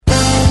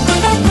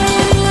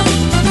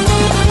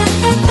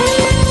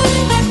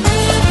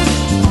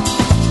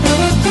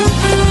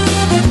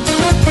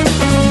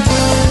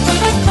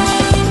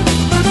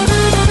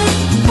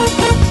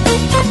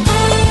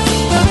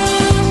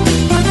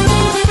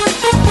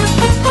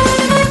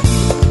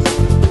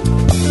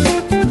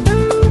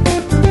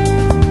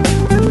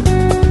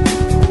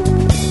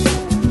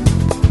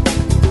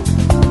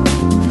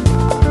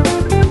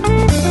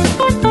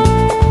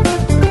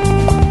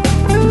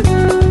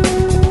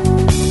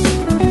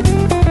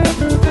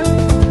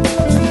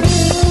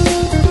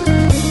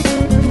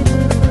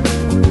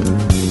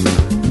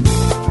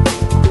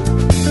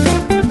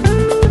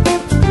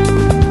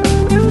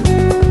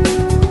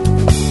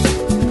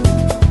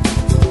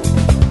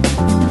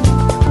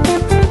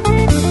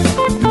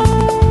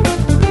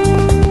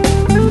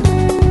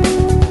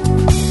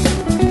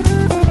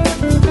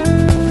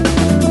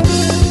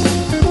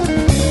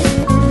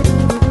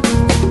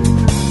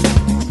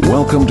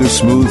to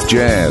Smooth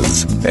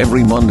Jazz.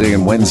 Every Monday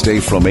and Wednesday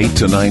from 8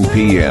 to 9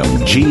 p.m.,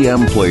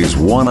 GM plays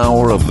 1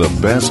 hour of the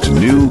best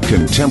new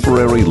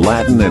contemporary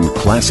Latin and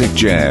classic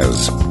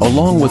jazz,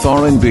 along with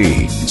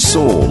R&B,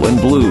 soul, and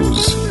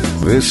blues.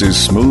 This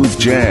is Smooth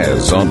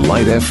Jazz on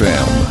Light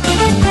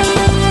FM.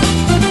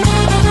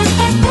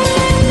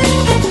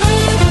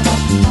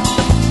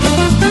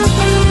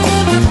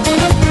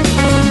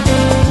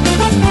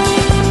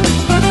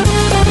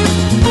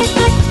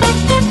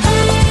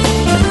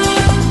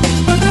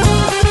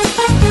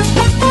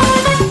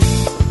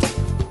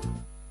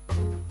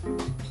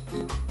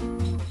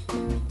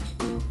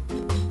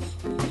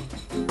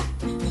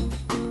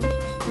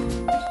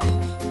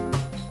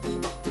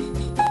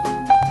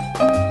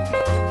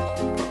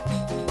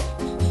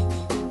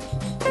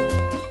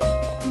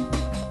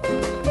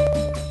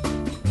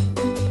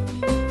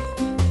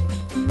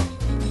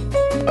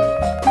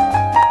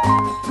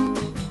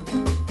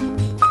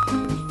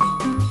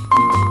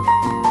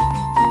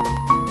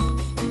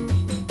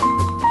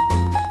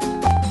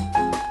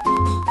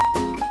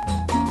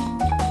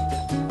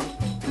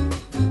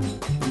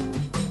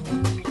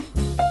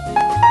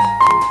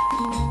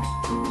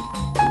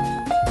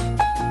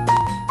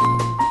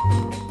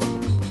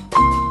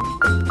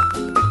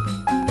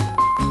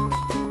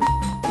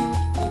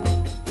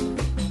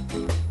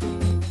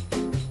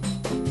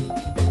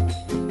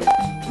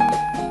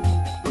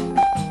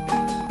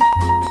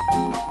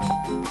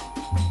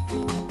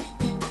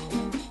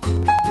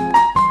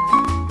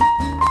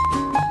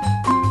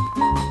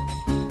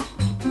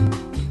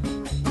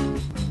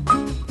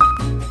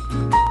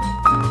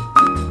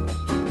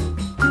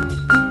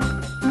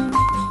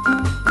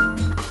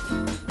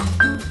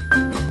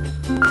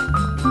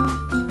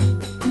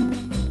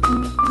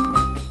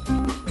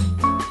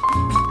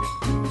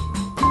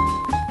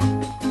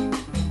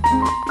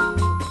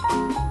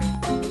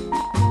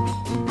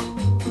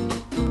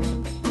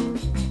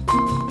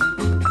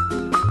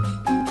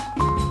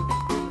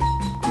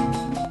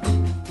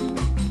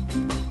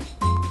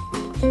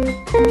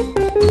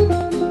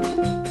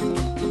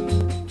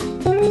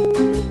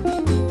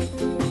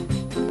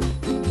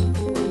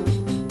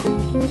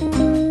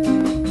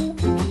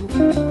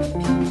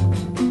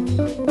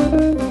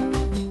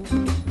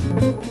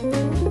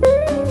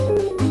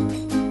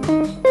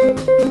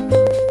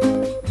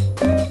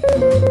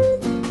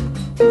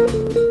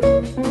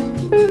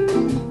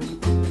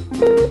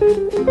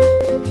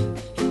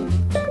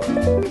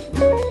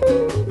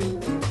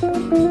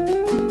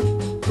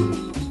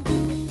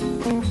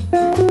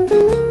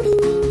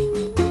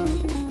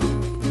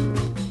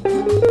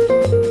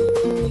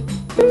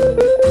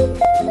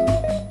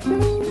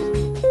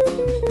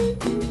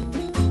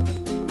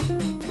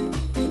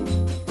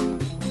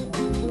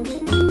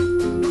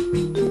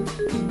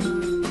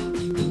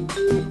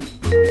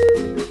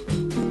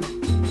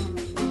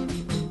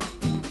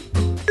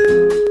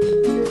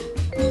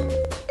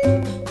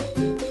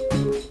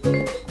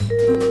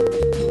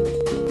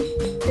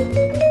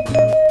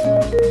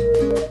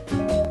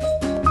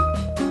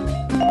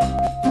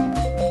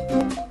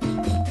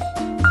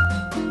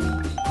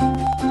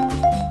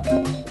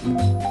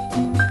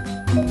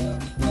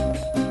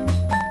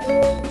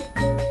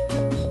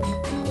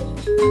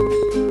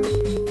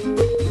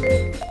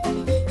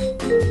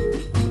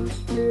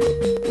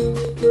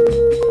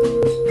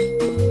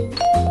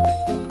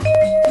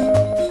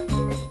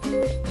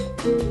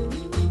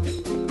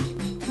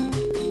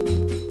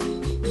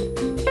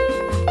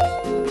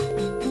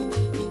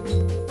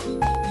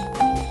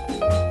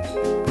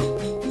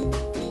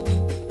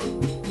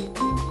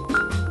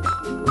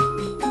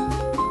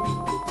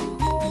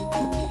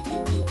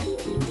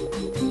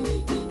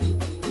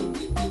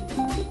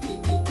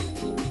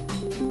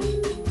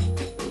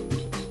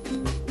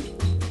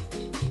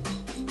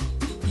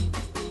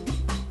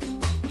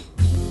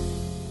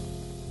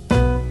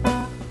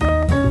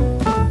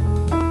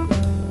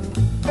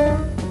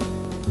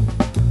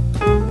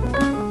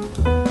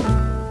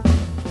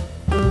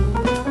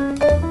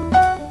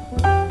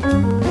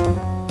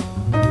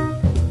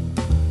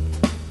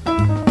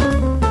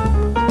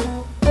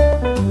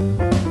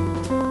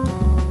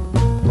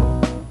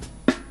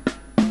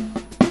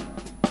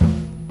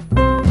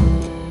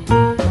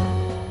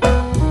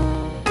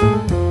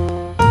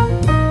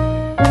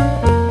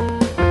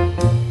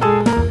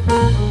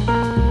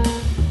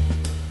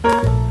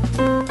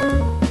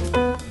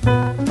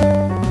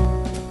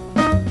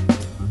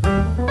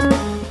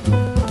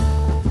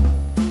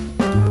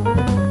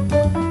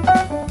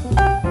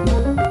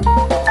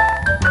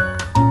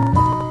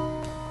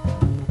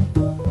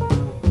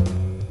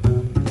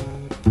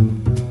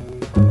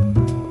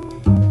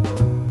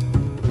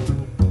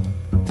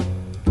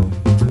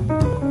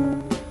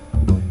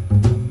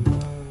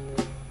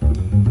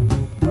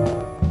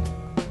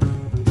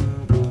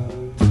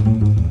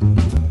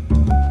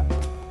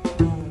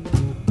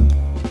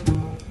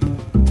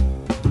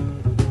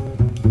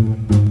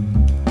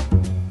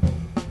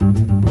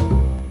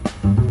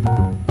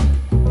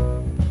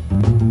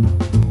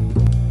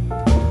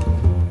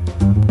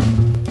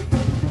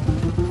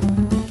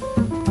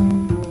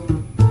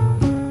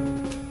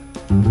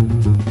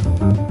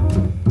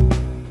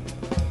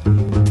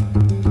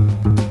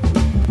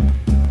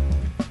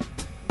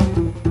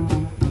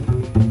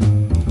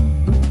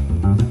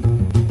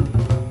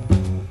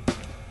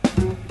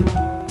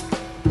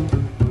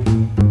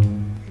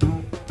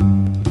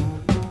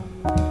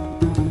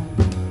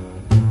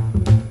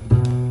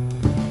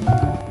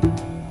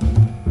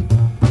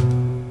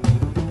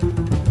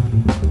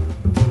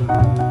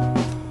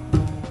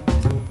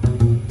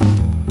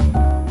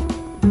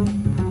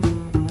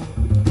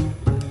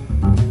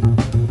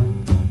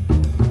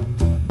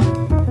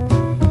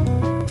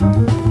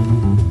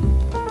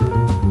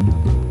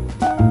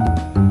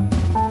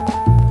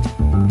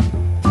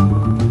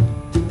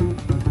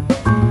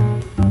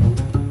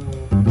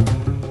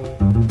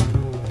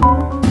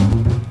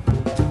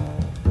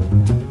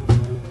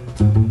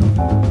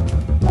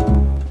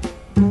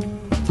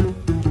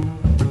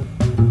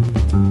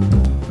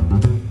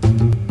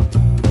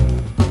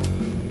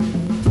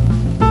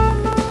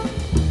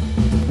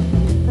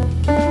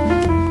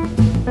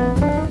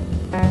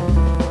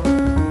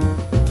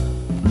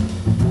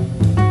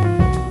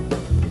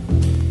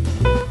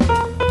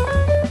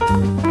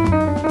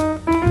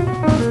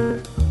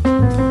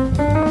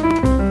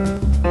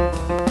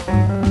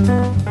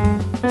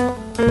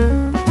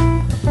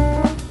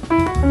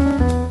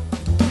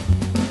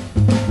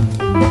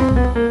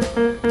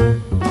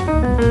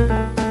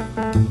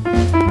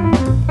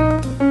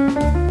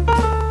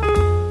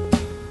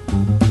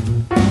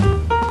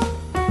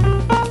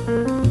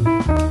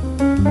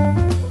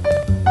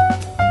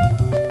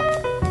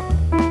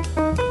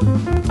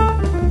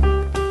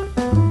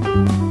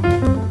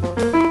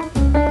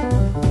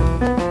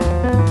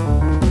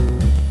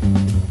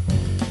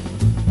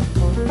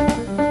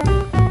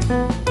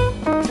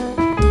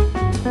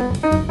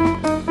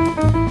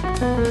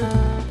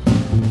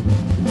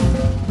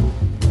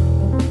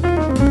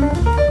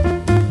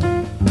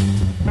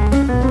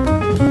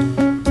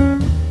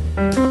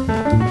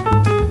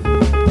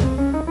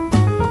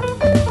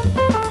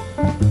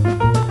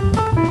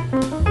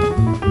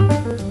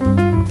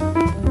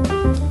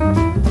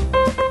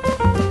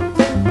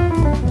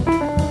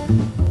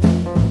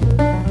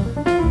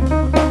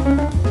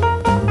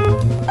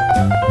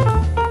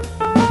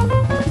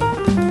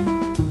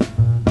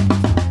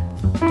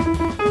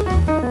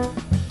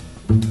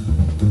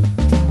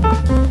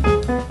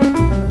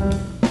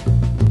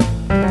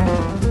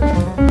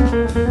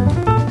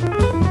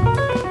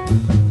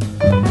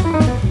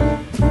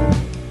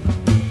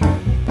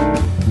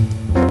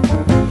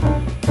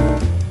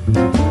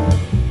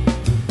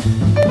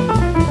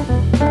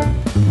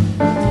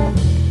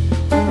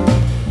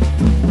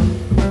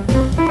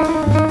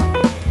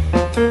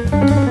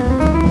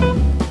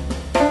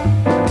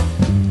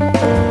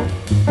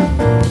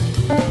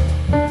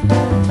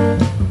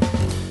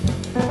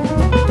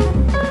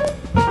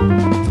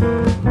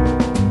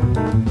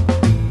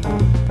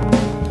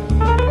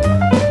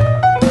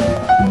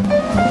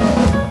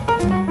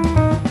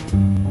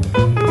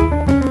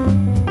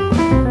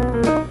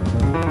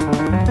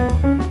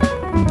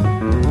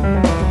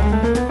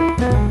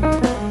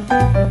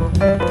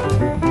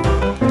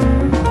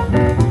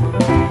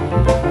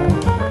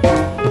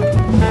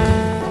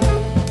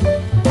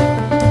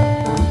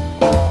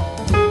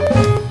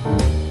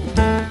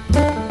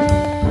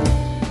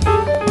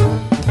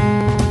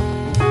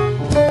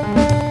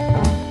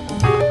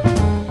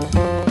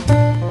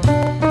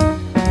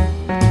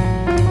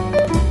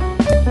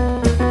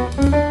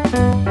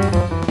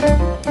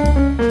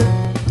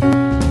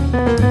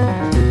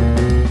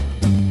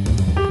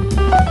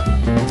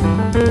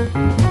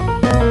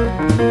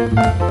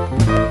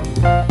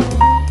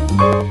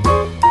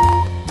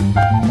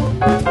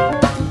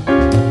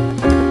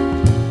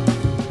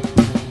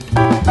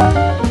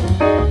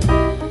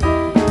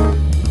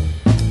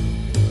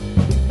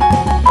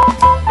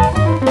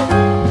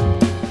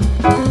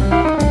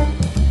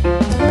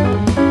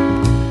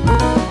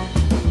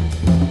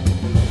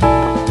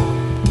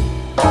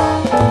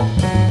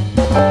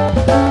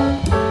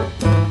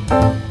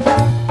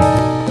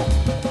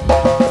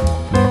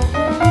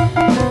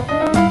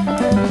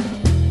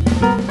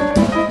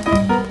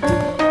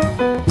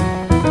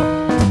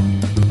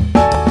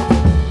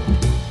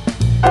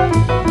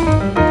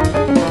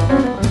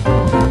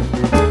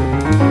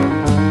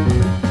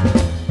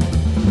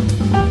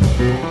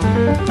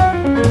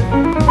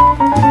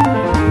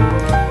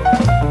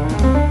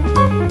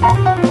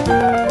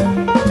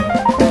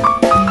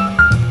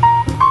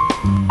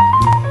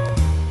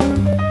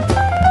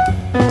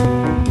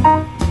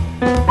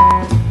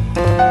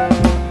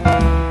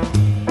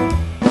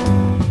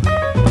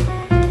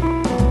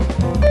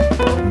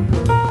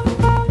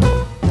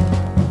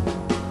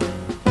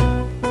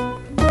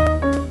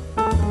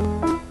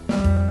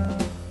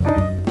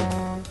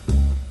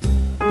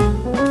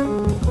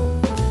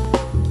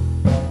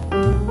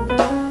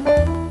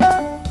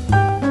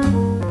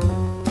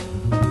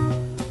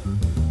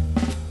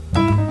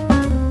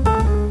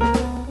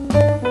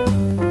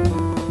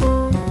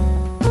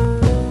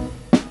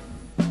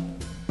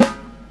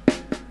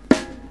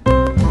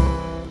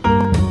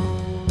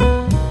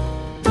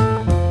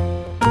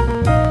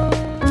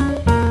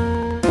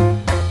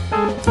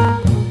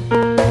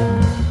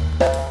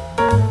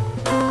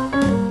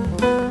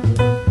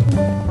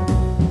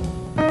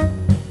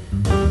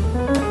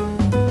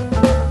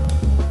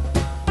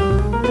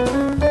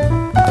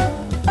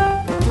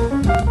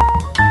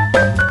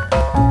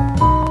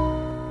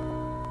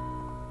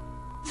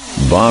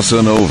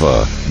 bossa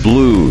nova,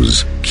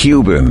 blues,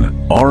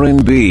 Cuban,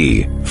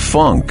 R&B,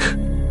 funk,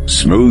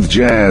 smooth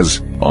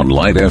jazz on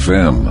Light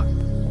FM.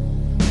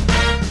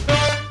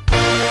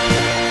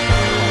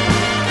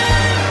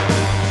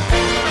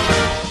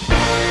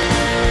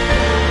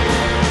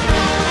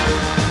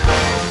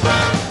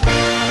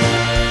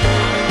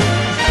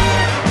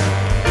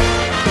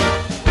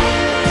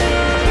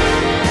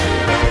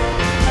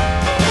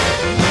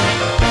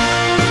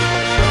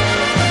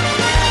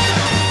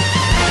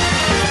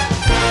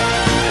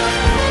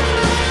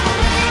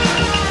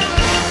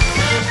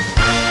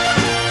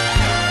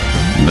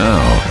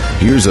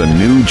 Here's a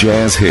new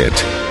jazz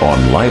hit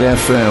on Light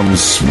FM's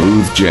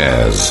Smooth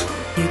Jazz.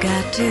 You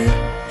got to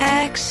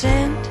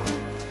accentuate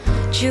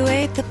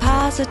the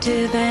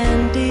positive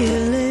and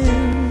eliminate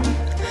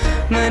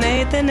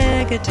the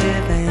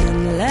negative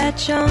and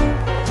latch on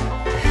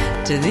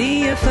to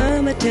the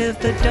affirmative,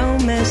 but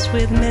don't mess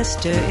with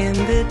Mr. In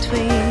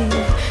Between.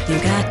 You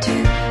got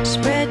to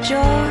spread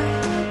joy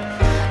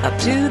up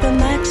to the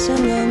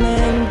maximum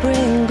and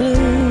bring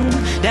gloom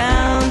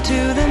down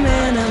to the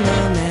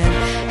minimum and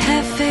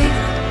have faith.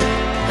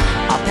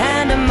 Our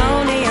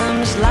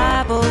pandemonium's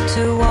liable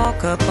to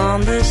walk up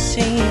on the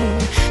scene.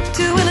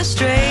 To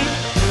illustrate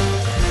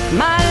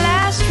my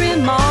last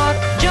remark,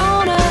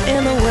 Jonah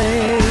in the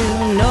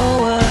whale,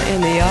 Noah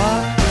in the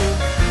ark.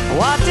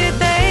 What did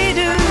they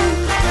do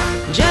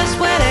just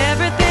when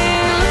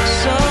everything looked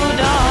so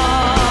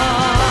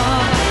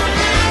dark?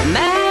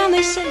 Man,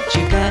 they said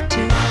you got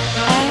to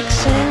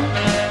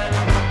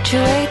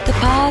accentuate the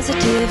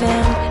positive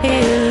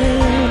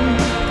and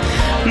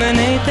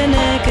eliminate the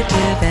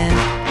negative and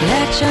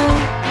latch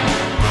on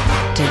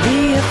to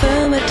the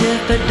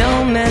affirmative, but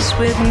don't mess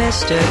with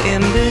Mr.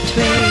 In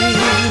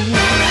Between.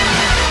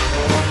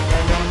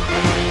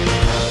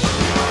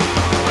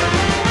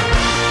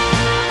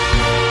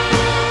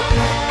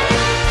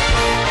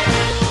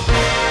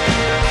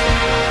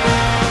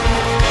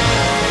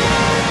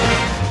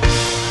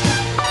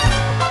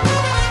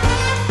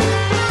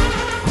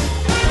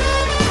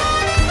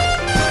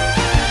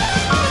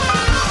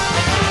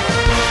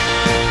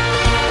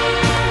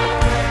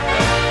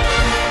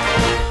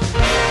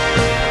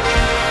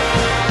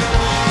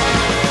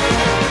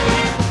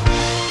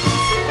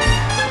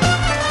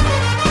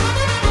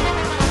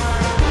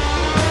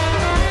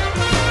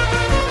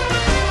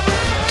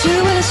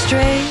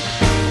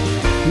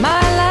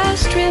 My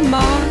last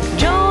remark,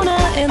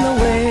 Jonah in the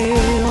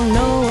whale,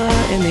 Noah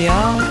in the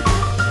ark.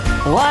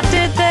 What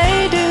did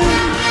they do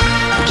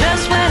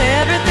just when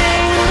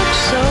everything looked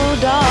so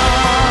dark?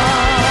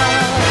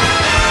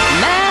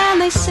 Man,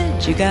 they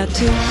said you got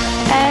to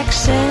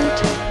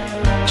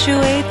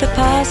accentuate the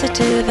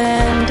positive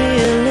and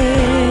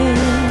eliminate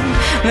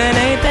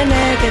the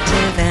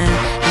negative and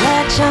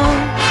latch on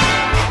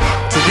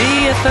to the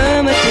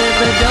affirmative,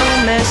 but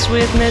don't mess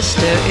with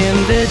Mr. In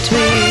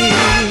Between.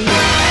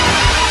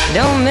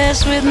 Don't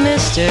mess with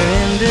Mr.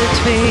 In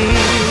Between.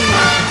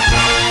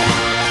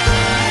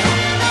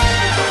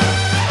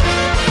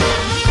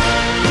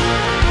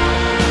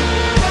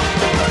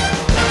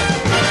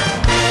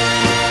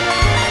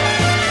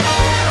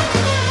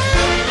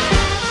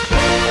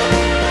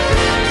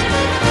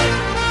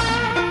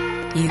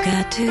 You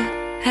got to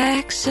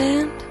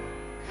accentuate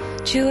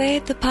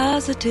the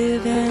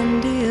positive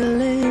and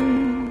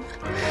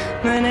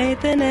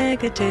eliminate the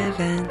negative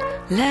and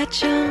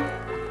latch on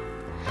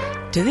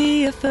to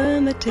the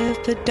affirmative,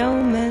 but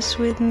don't mess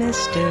with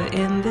Mr.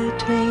 In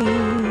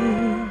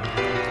Between.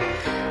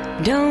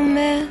 Don't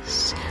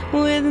mess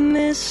with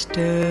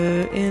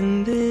Mr.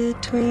 In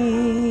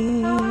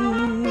Between.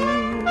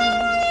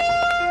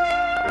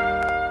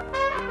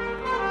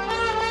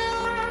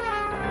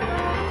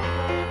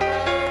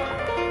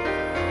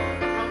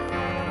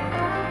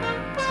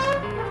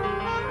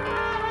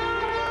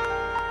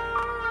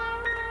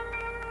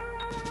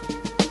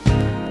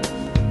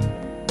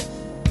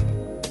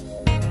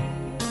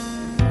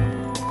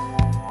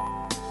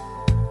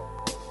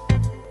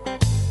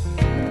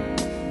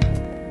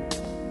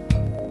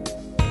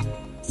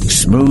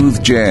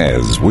 Smooth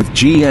Jazz with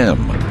GM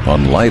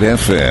on Light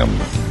FM.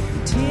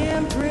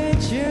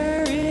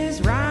 Temperature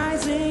is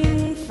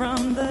rising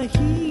from the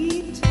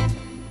heat.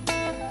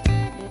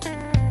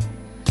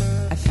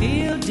 I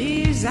feel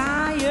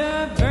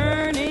desire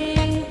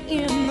burning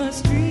in the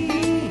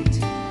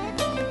street.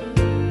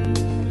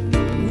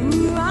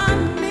 Ooh,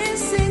 I'm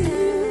missing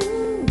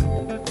you.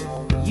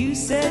 You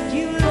said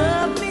you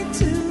loved me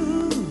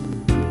too.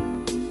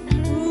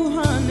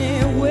 Ooh, honey,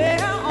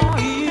 where are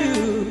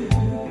you?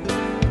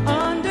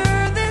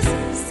 Under this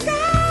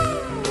sky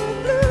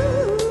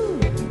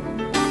blue.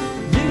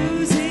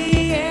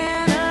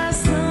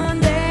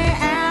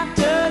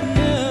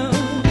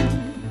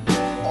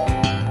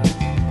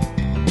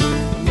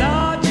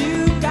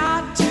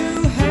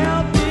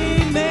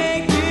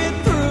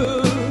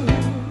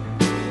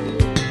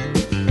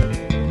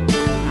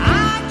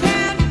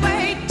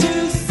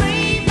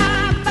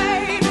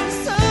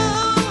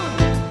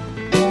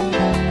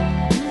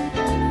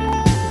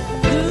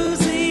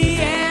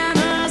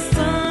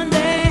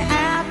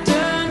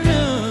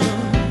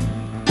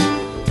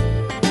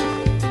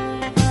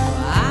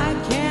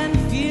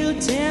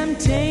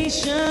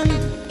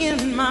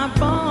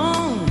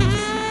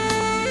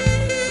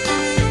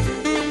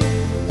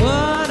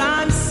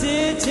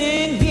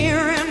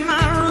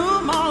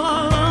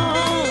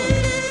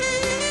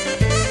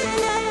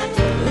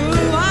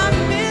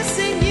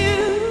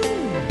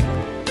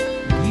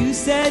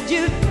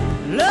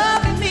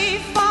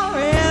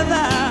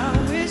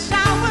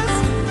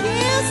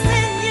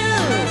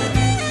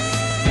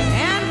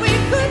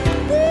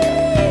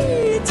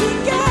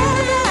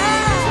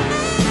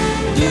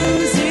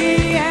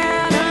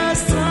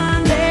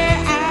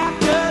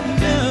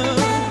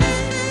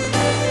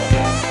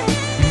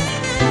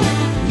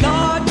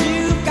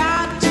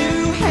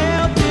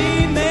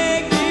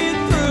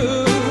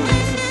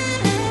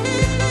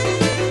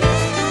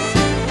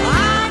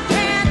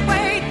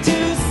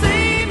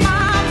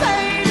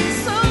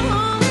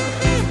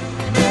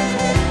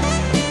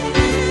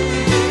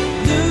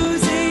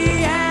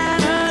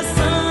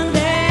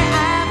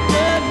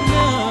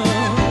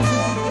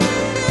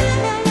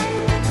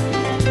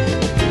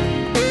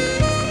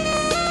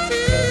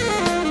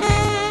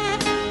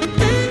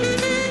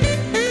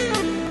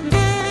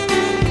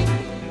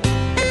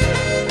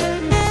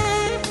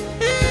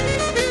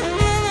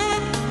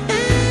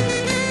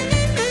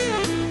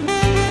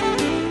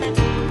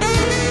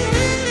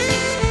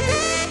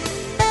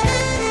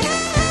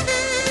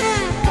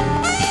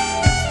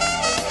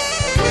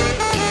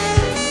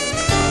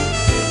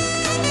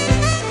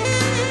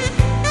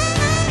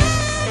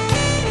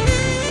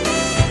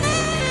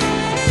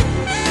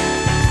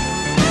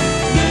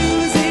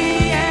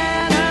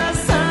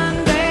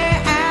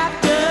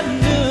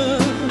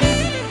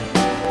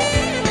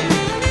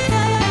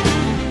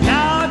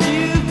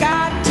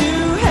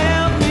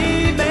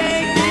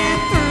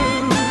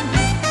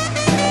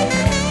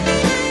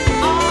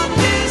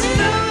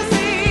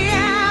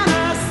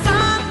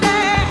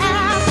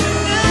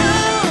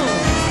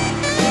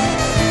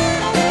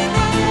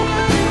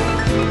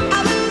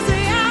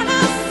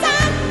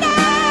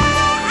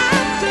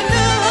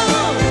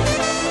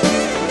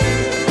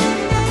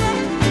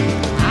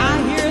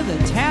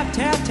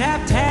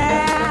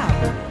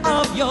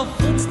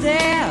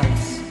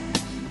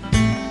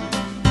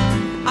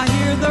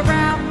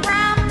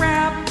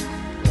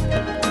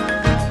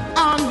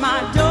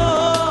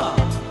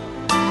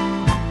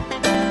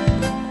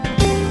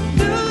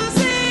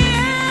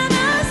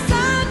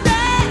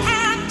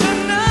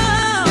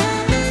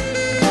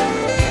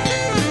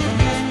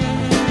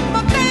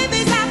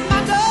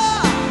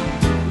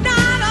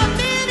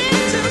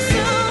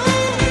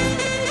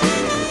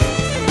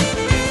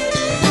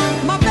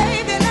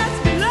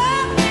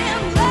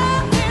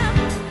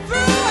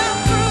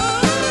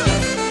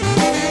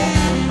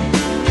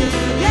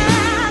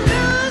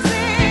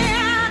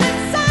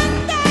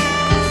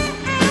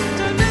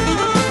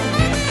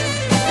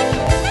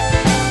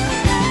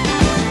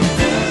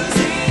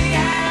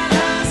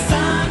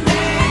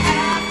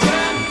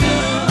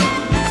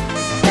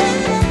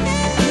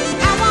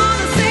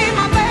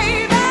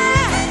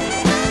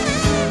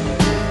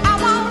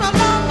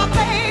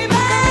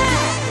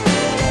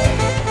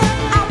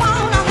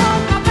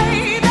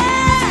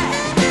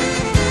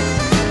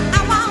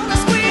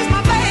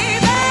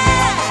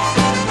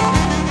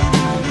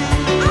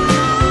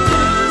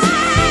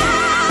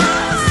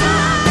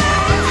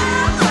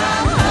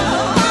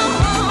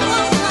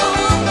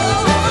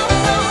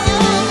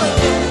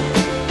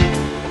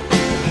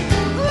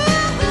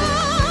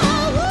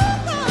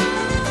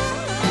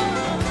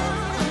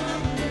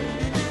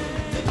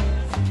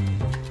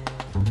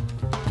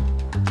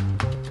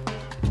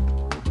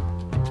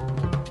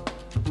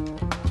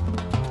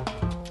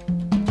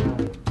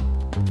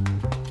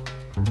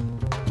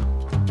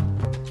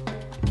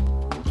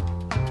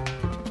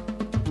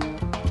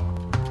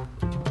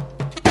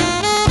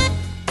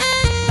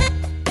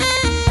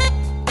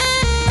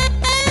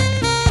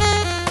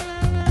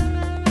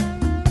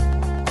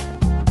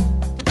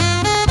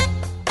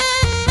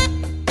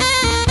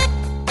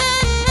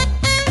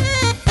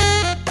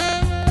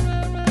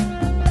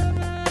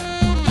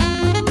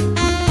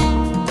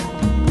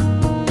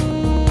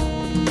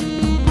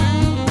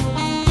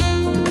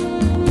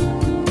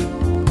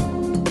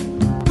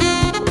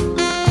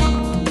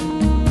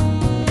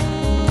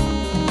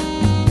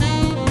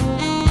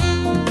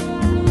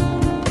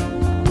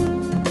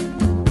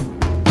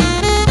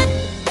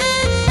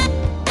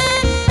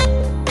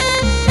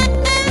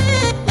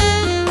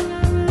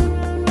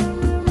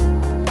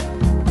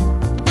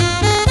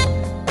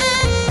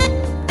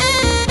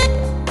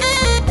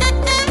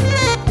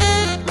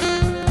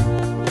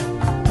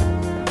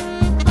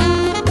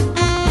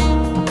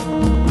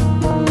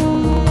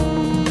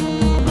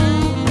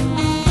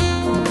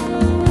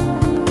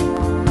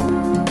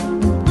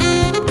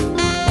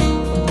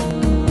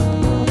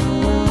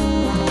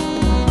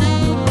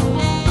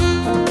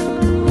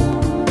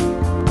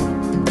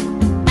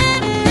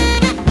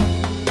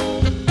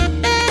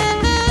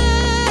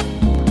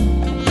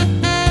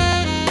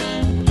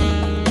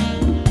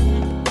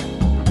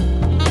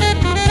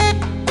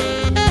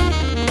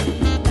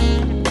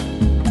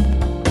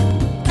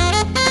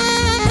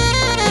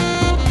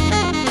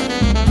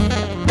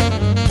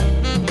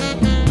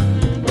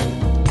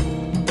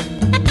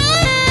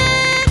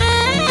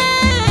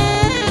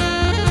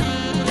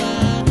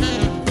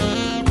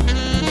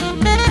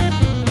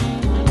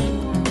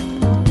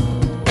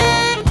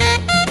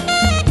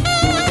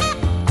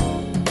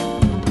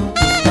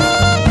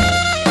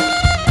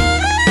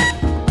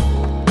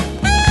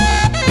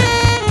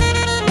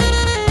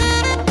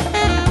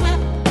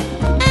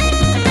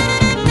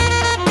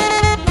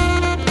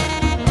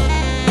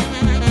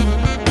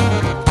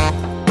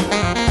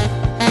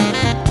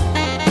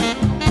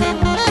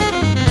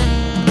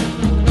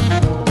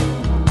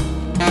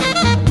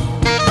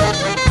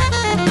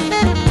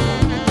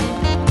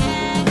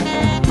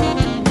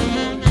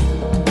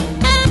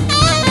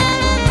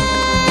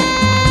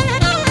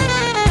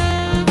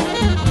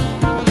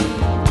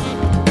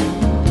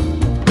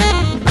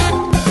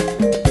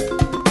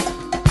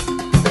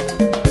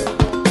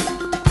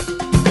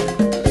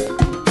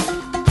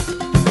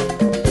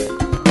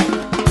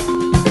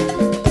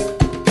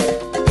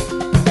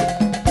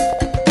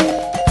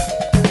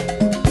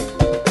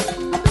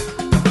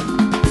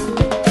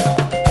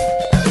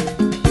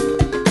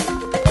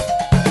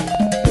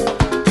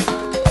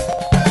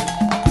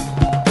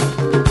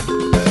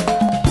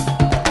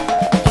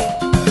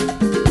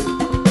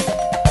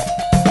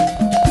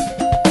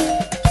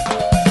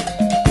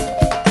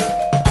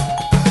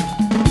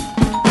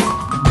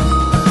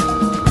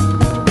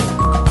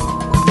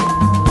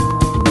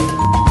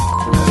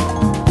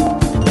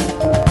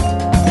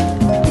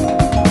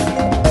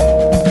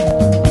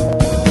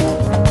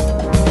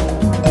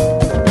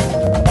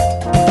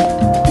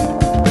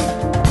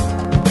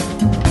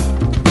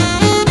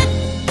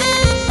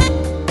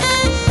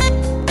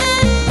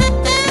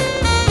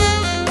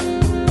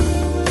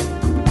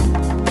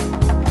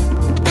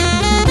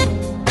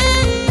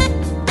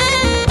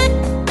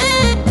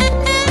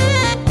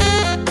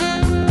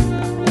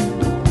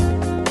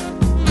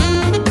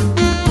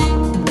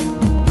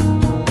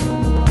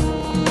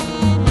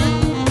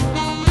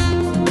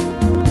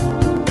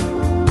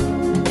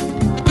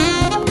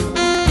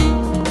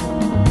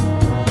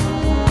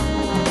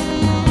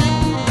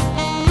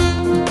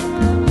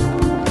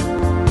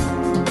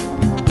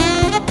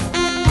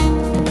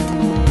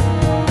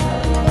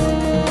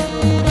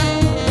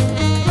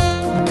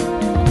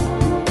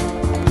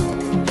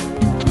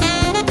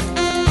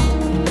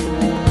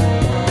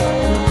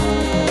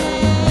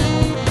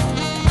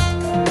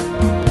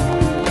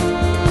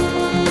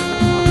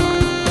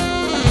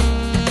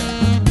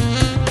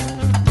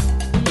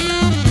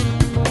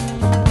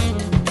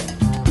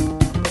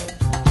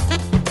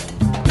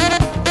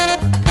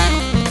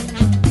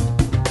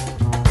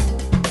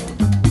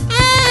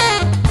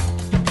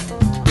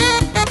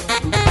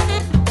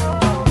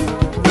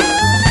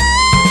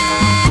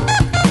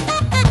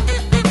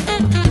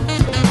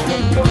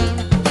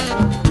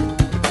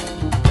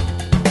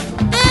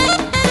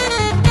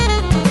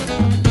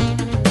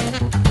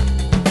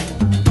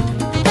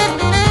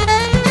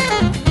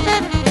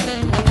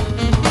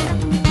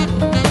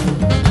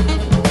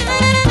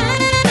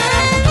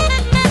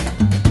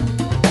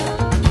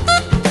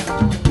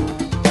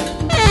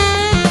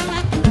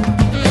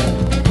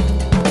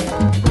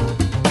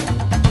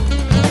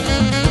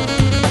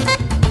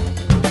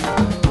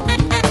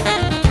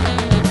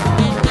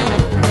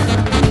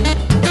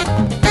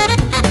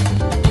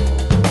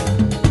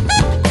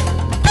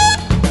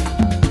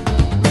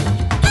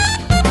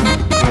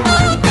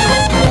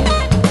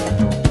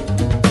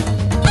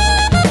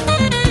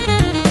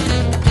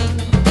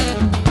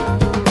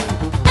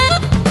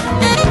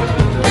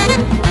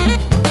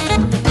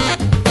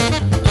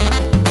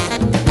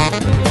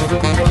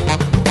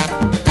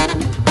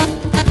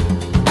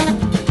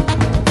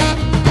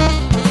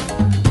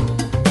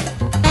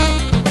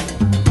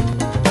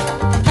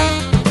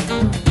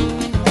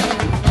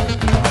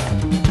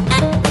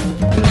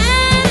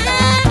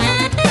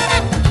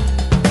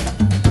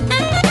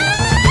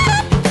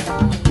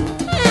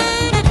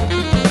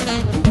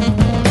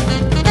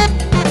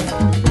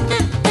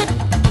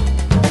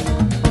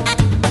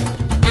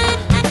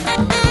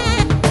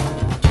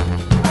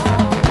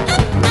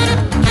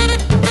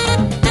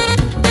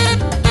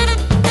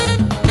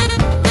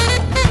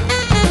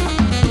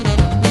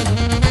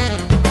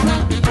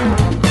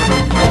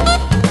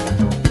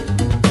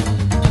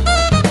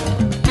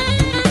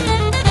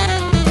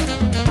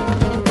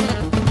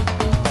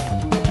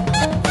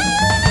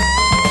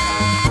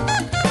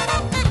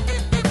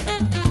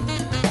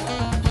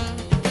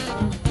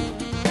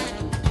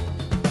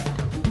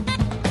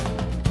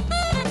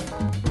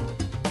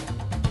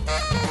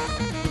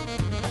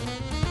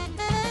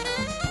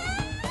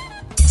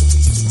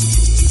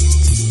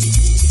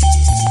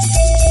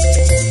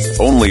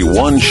 Only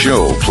one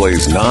show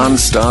plays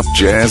non-stop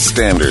jazz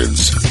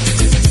standards.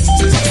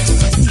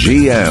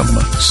 GM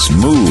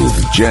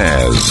Smooth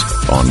Jazz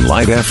on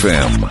Light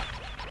FM.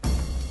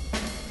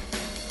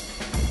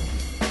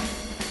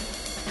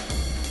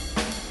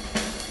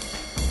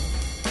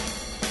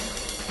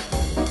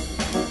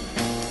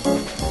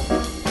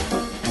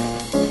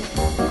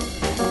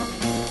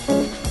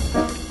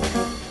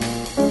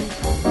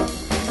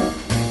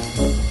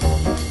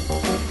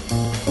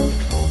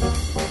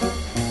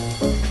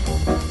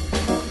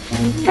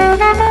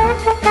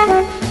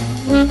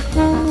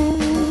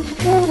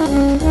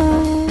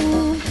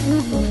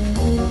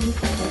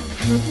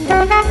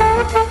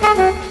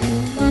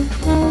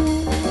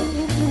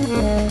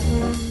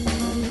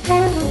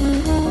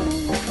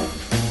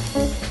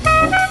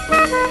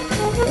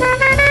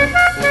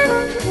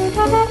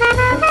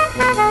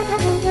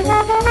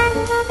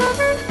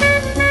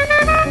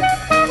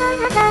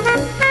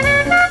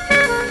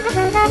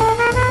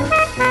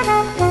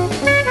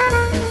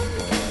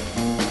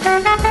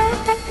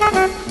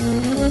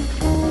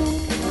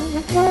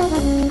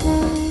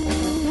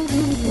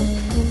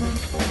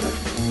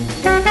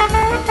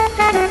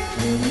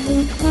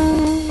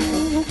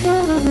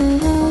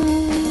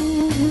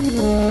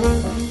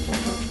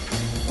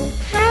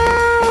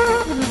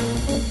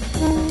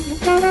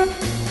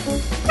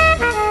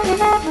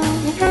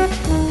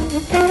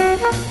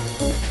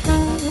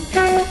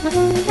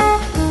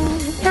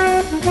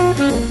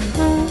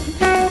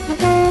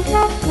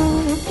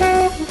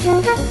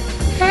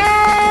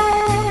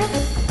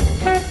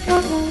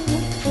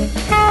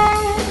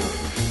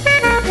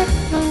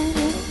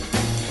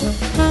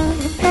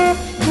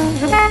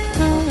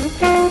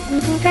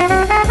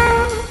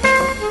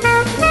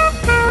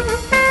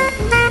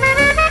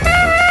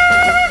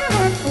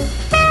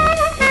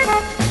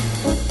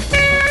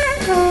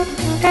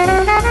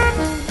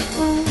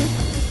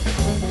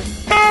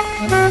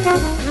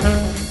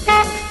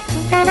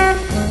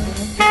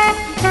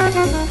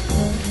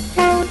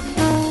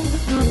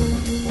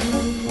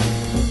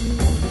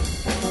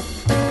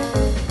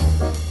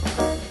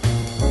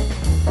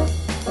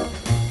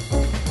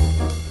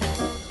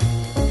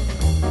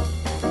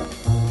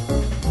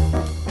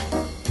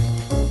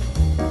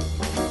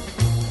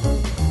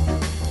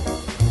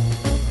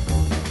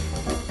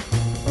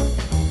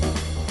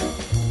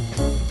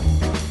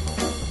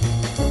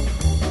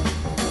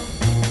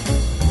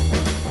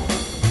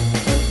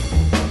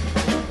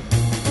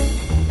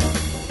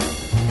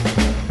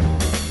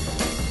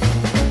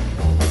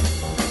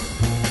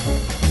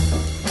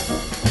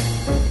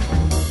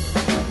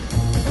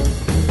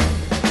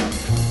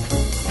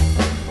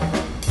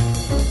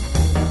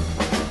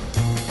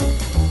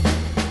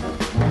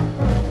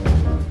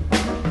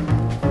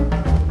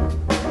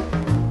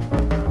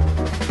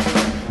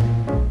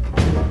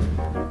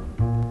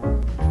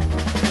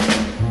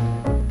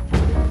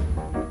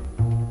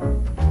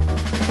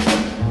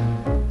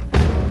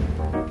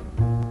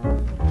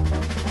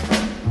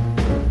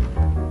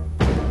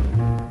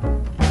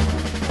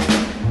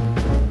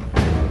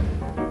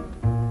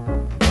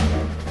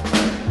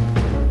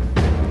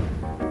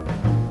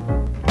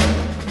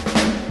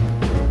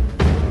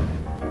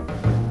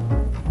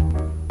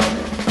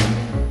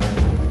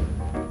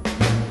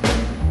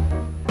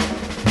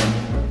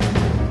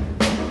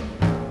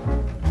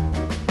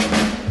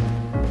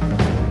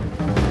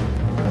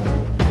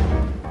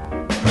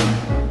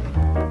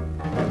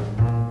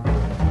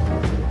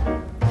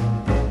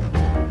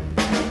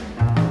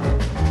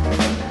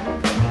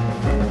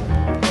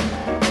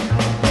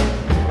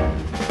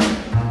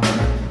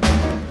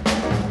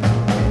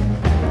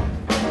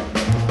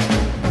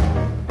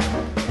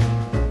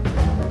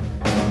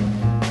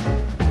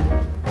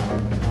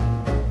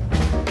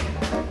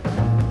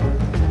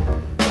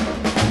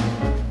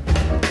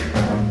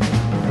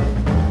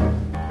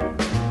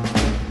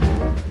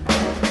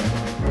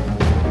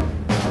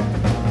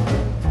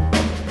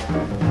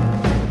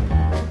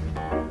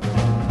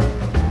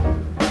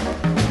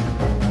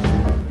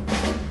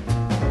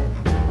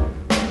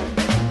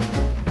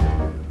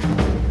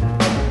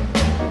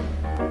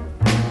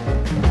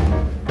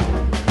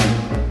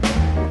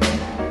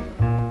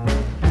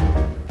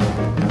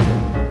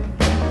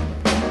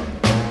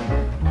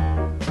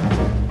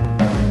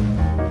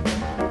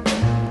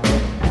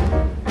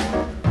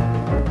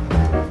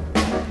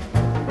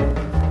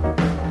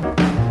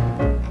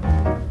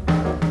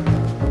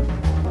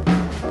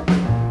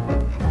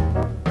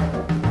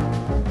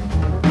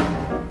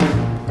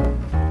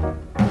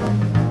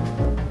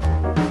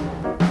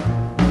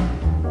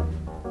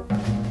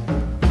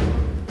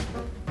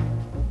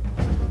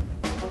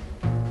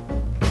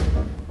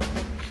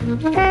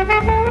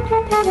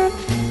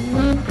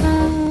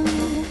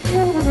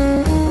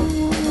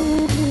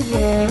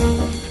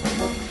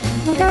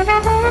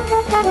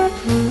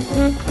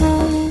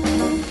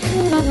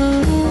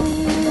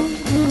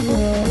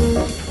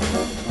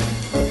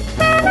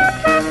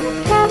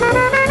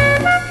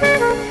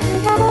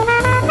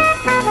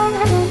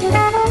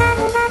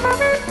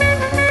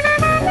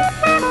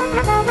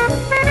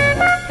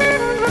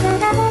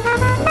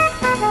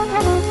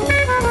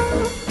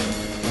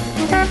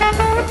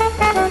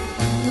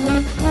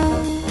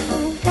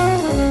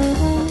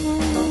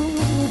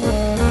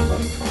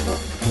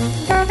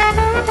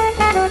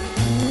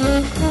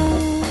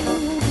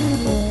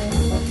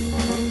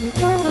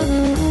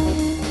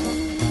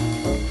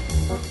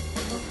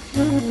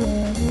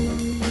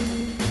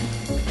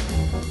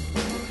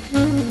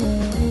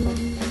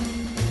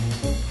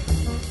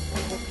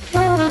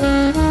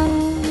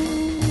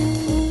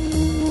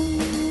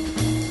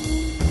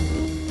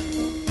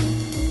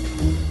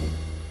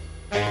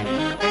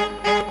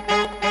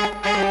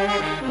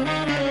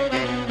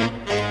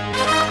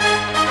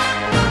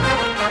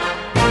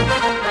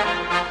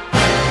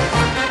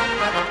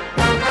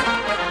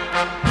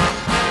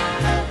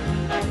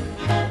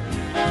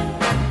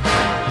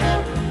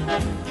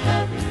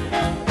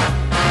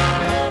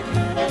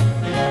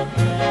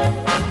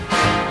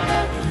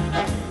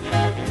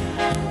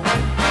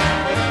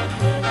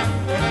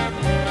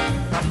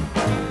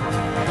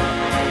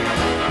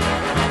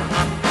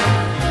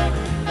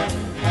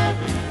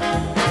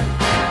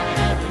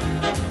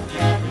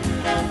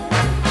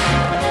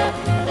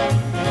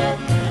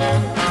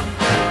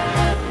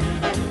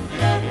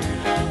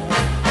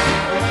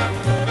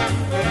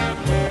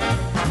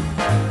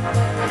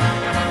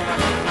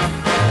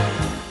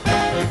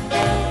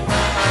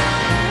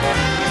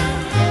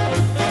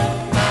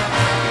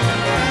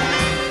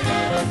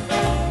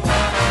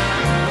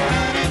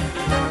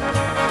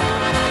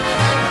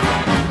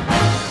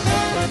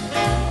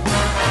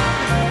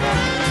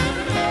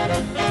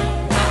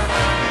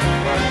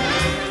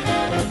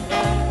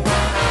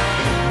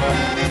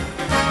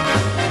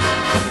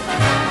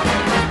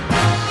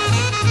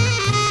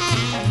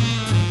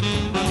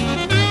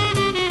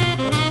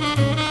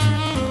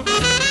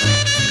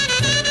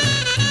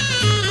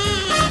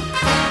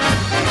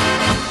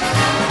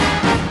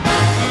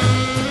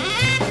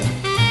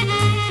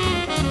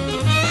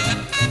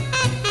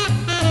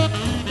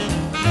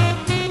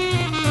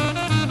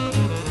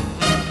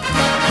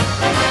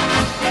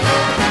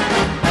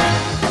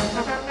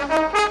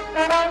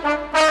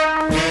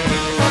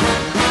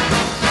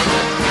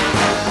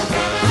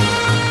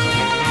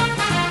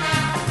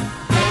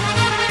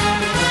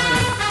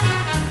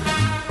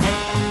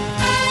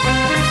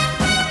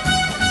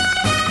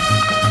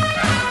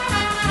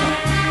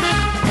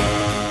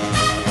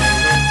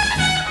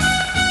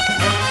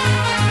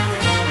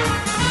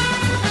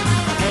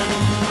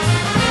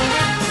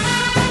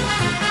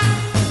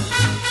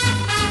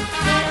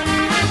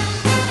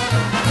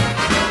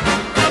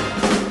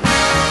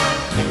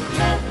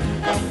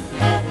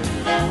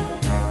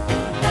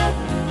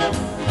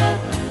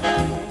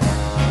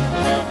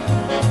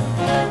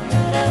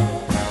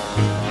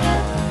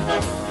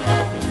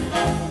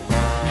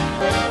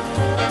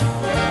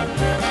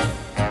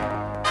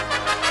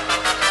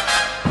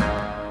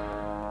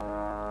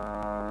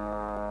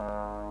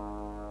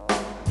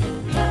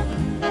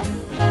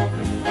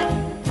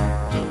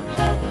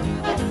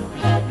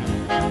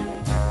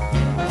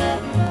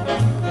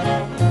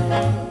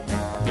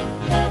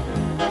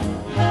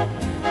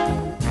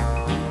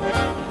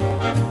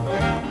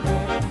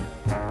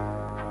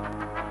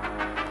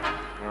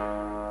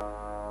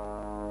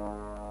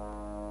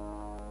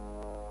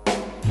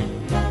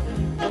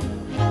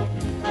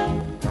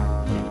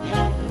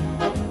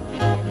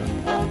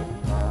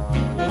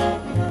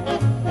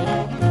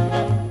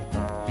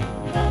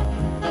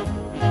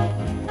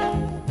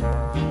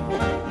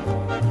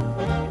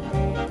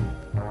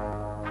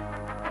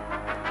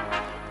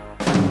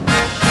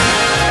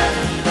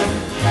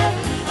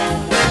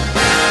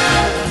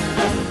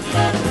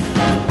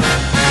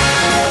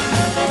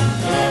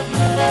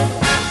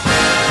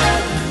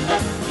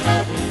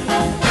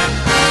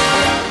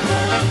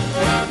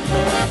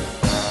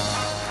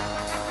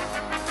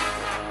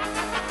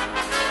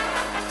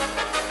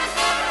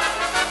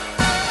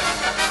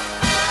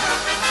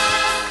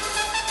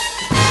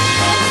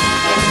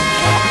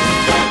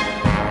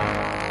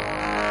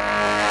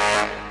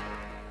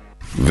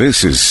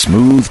 This is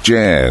Smooth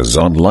Jazz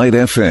on Light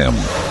FM.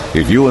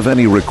 If you have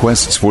any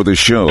requests for the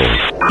show,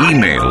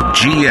 email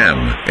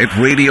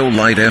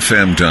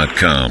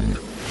gm@radiolightfm.com.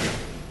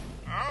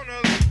 I don't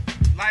know,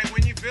 like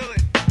when you feel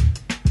it.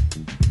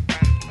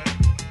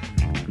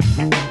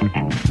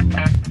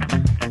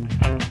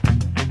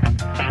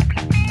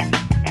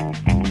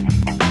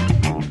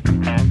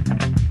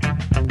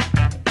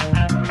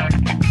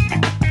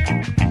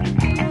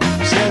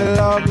 Say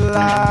love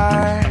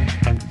lies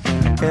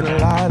and a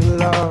lot of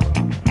love,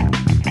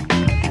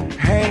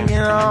 hanging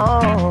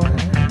on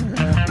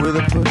with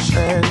a push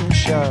and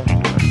shove.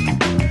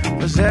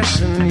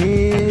 Possession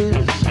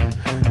is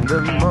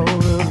the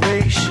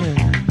motivation.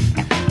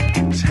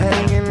 It's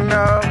hanging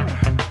up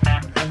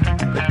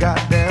the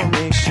goddamn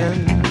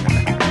nation.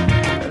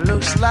 It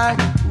looks like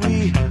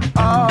we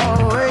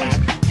always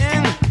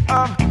end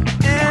up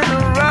in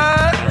a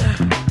rut.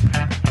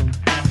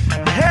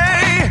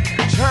 Hey,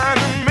 trying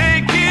to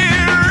make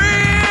it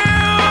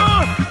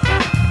real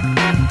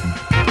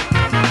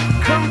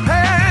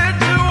compared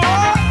to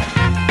what?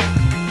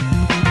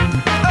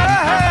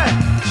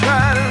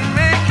 Trying to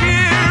make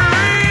it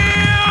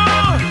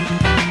real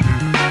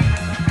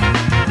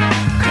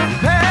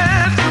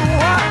compared to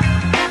what?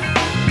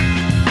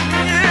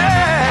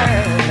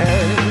 Yeah.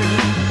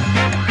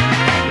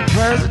 The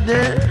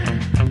president,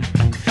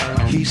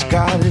 he's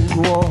got his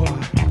war.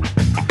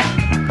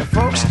 The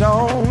folks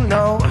don't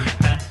know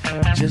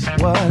just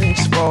what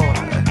it's for.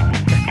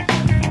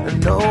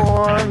 And no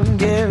one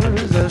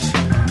gives us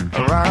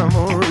a rhyme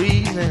or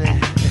reason.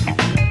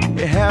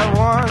 You have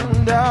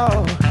one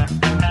dog,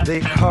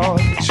 they call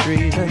it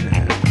treason.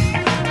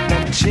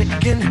 And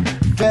chicken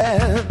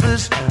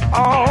feathers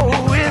all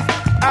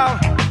without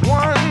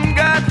one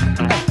gut.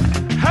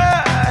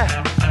 Hey,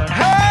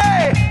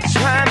 hey,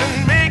 trying to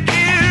make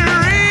it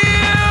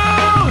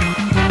real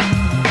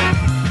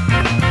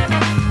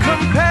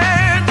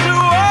compared to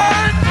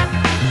what?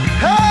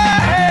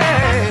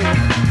 Hey,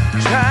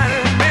 trying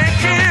to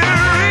make it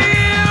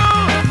real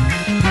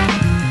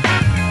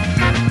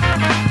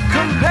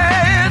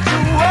compared to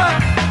what?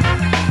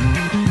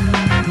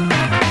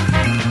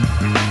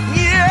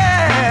 Yeah.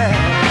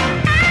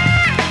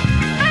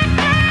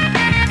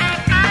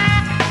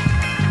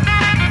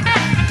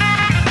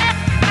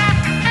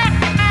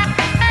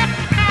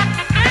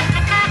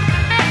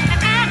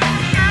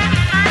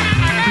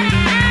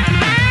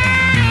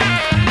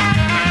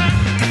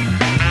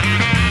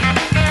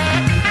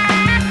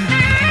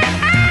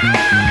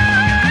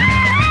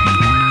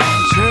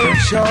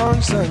 Church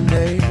on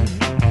Sunday,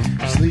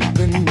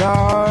 sleeping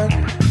dark,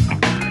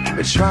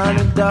 but trying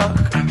to duck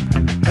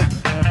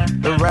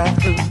the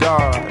wrath of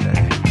God.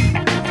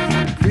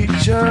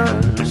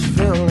 Preachers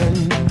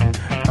filling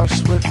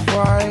us with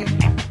fright,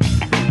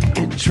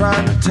 it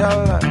trying to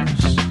tell us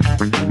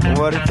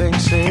what it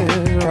thinks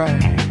is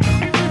right.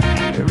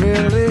 It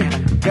really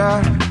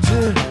got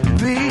to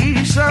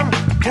be some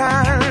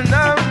kind of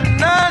nut.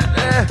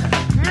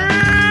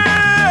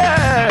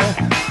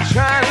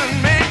 Trying to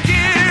make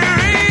it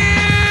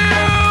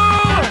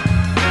real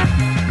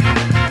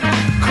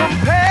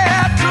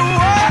compared to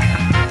what?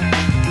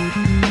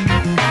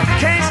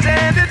 Can't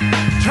stand it.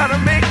 Trying to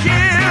make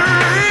it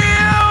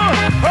real.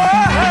 Oh,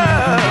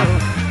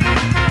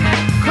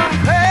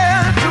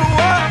 compared to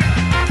what?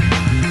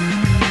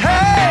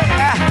 Hey,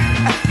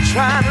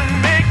 trying to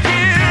make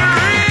it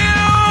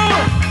real.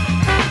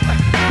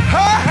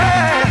 Oh,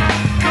 hey,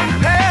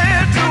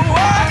 compared to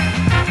what?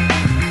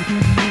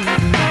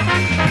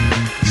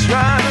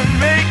 Trying to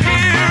make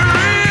it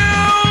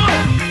real.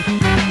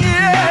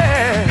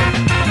 Yeah,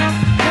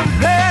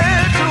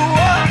 compared to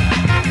what?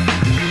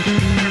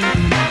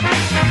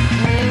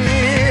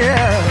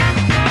 Yeah,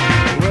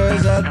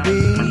 where's that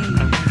bee?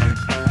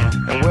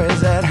 And where's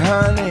that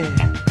honey?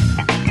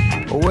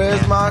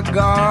 Where's my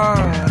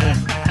guard?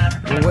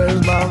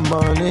 Where's my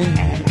money?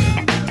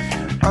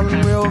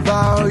 Unreal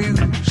values,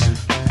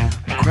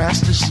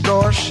 crass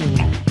distortion,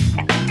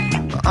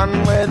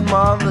 unwed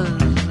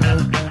mothers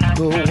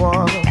who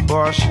want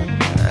abortion.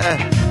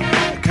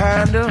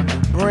 Kind of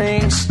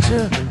brings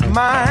to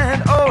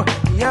mind, oh,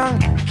 young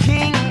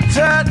King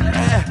Tut.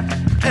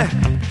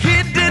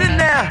 He did it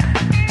now,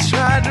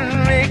 tried to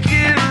make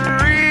it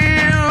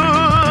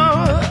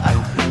real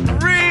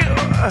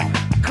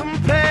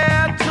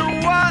compared to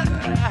what?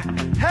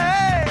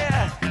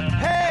 Hey,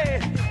 hey,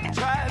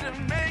 try to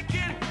make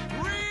it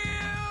real.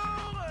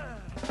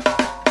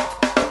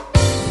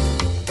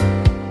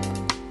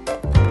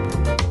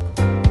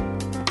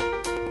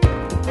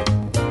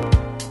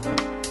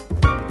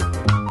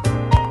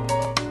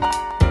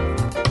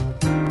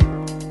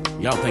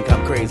 Y'all think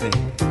I'm crazy?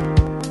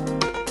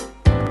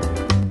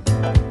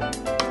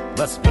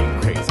 Let's be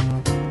crazy.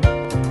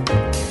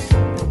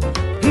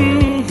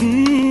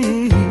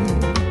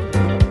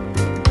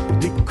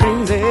 Be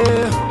crazy.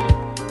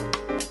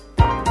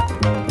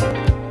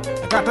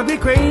 I got to be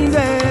crazy.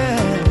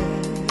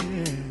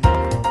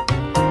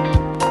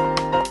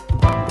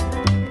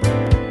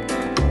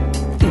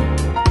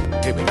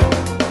 Here we go.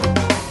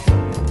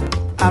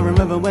 I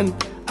remember when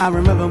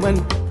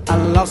I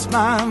lost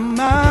my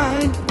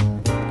mind.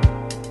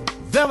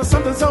 There was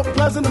something so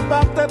pleasant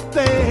about that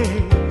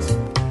place.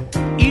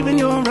 Even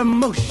your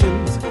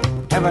emotions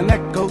have an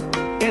echo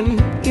in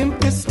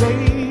empty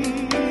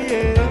space.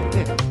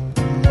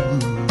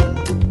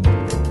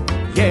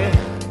 Yeah,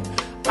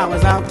 I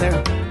was out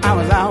there, I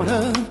was out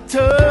of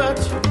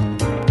touch,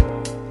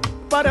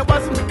 but it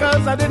wasn't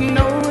because I didn't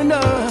know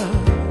enough.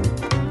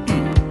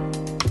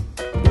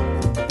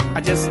 I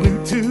just knew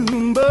too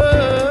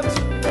much.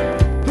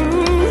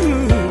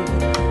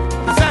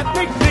 Does that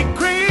make me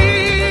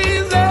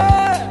crazy?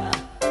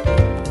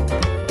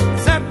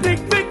 Does that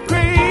make me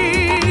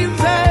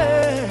crazy?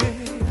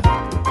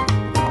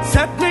 Does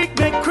that make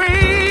me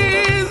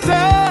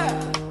crazy?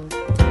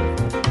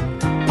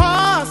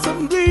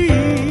 Possibly.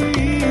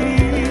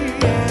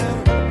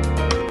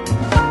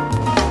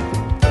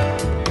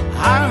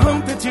 I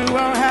hope that you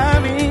are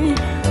having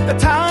the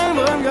time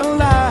of your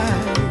life.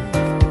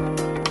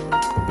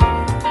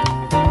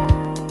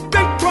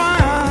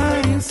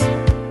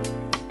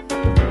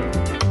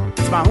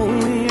 My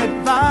only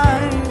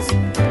advice.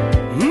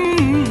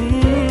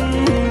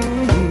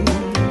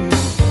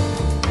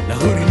 Now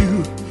who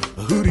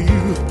do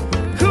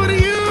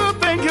you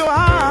think you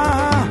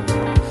are?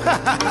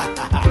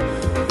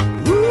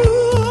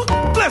 Ooh,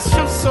 bless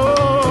your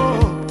soul.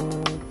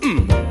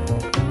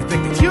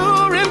 Think that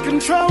you're in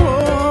control.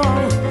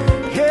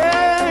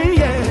 Yeah,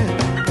 yeah.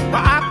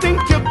 But I think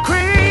you're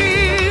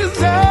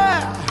crazy.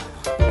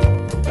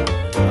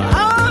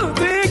 I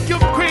think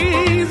you're crazy.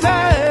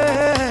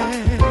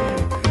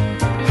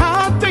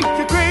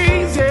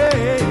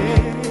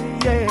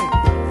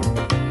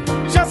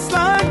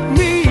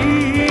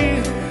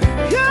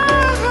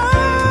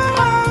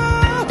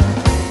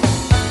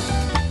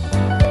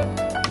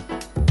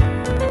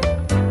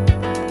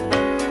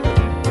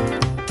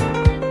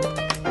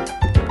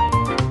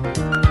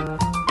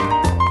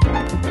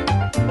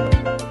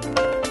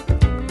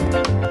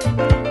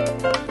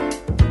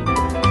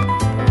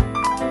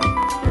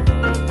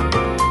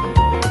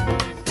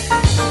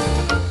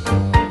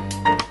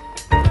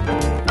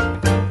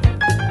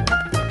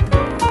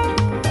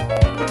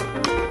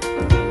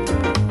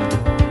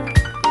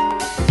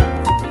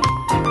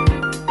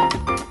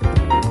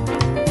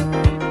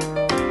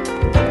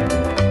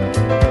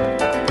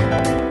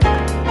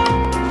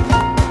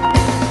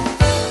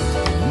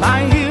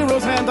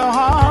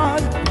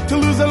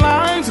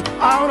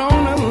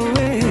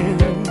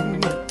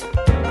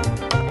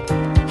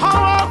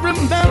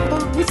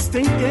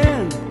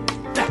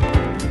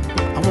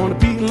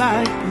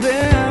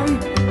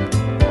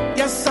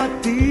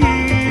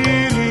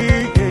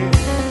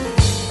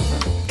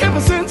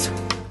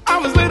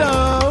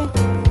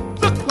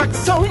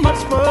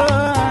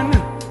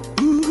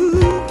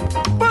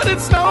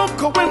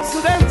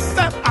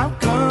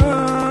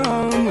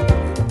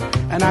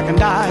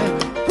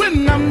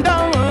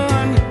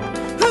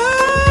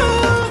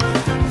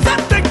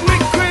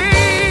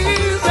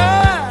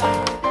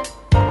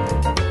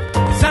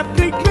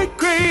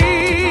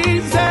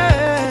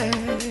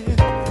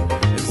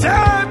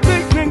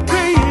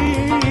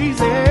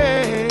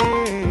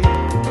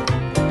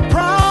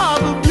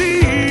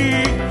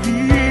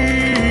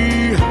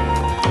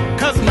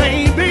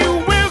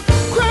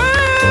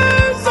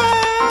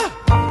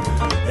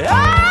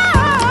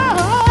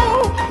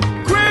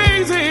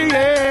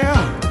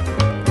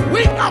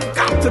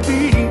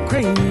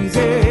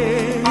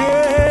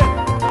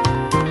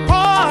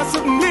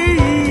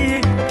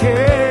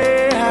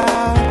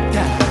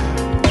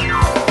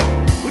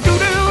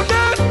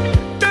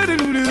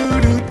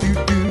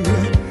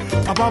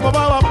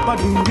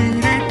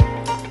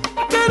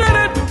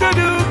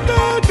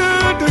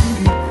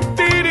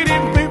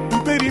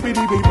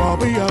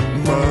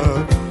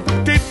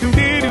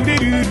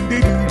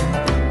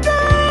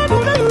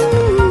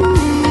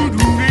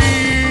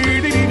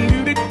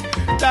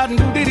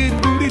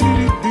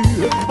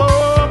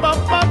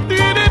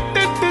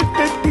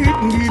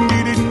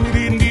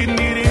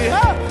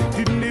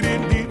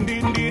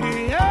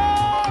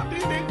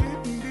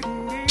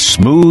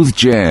 Smooth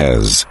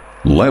Jazz,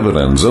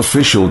 Lebanon's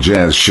official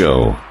jazz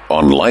show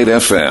on Light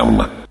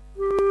FM.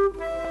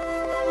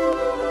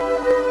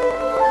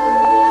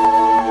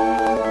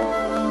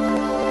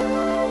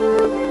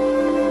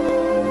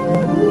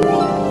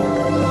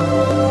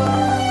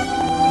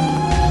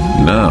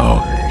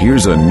 Now,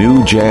 here's a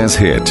new jazz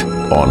hit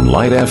on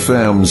Light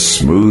FM's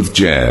Smooth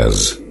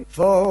Jazz.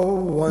 For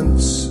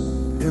once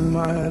in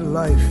my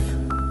life,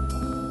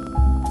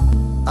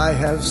 I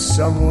have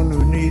someone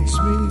who needs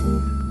me.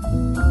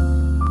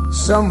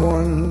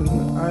 Someone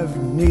I've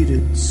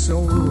needed so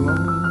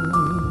long.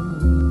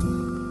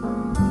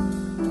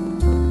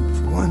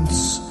 For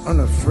once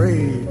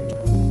unafraid,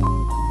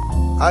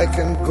 I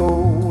can go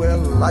where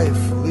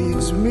life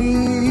leads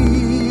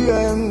me,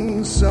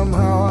 and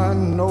somehow I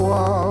know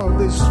I'll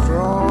be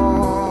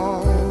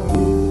strong.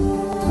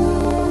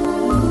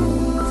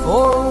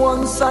 For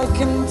once I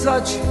can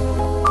touch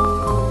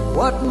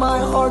what my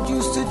heart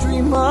used to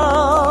dream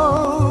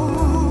of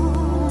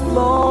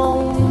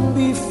long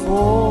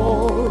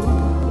before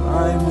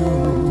I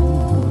knew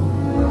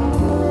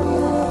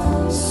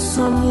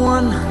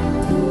one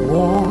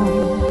warm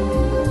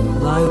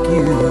like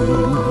you could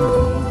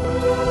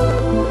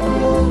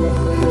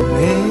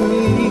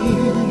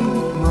make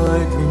my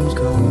dreams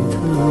come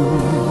true.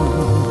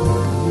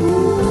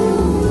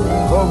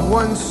 For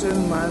once in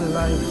my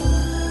life,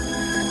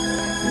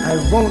 I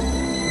won't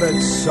let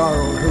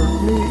sorrow hurt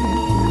me,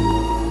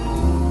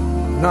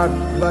 not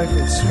like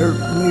it's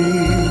hurt me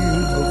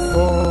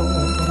before.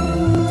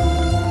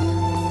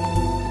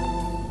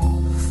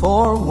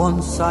 For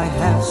once I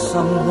have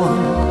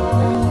someone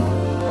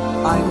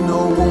I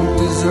know won't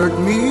desert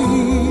me.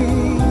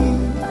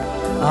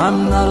 I'm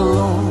not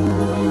alone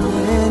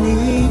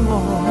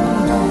anymore.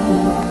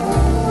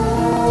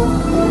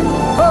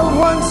 For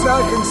once I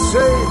can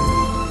say,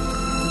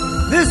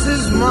 this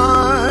is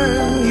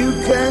mine, you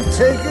can't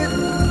take it.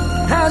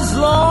 As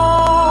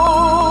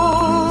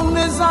long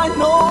as I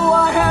know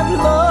I have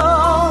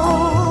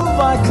love,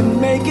 I can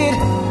make it.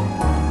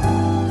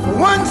 For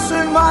once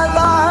in my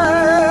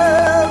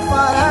life,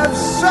 I have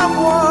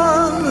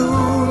someone who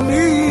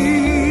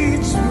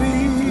needs me.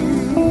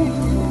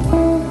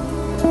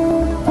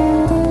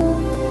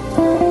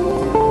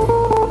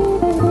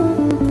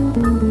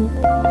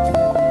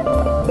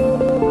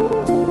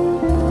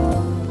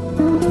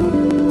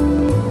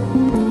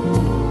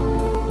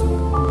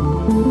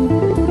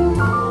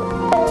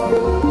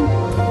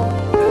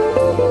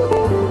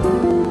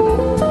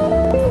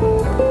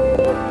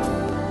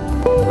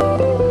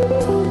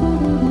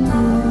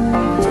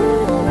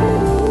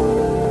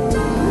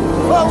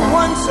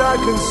 I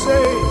can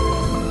say,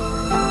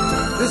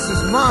 this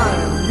is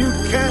mine, you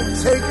can't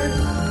take it.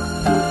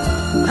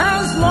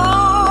 As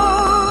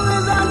long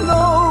as I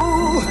know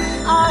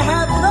I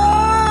have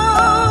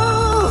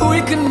love, we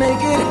can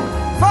make it.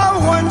 For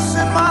once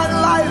in my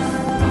life,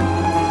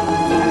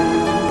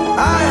 I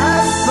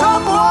have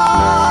someone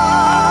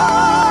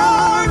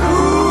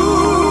who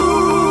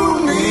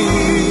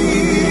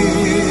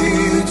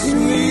needs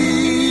me.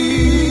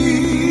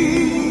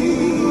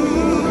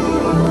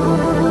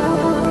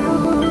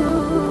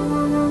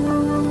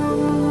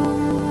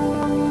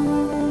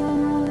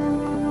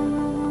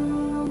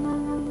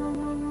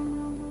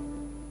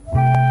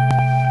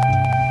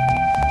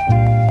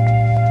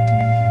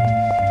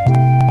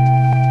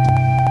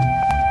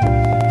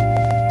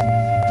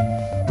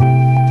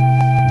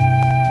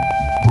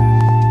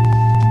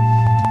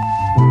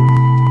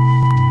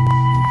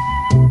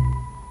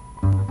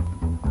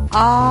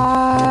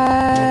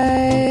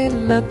 I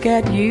look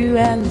at you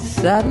and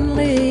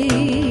suddenly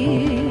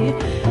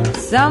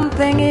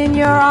something in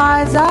your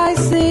eyes I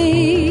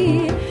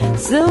see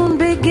soon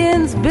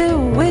begins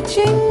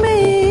bewitching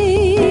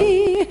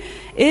me.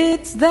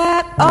 It's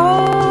that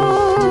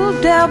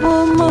old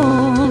double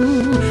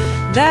moon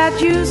that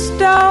you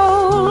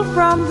stole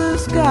from the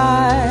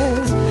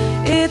skies.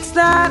 It's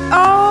that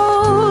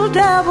old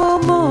double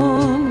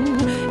moon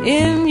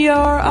in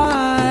your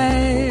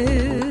eyes.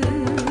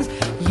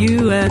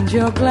 You and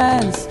your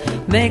glance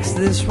makes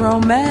this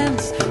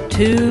romance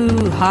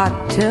too hot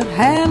to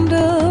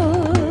handle.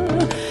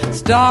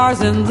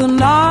 Stars in the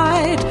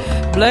night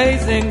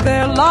blazing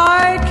their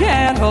light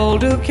can't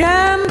hold a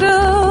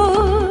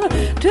candle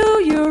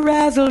to your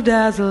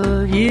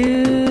razzle-dazzle.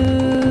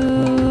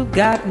 You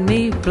got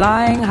me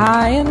flying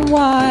high and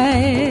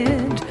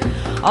wide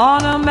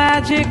on a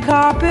magic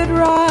carpet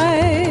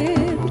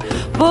ride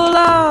full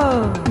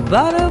of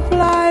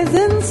butterflies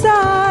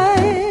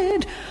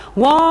inside.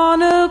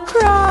 Wanna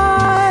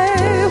cry,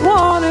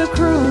 wanna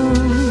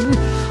croon,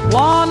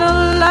 wanna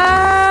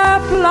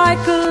laugh like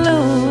a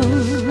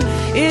loon.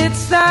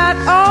 It's that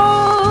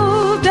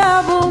old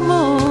double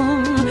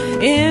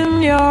moon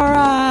in your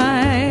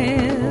eyes.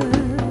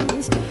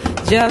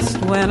 Just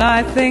when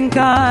I think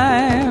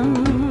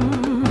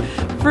I'm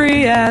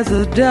free as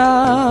a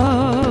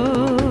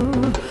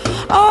dove,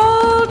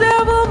 old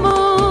double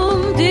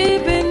moon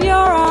deep in your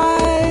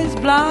eyes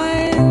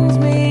blinds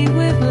me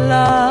with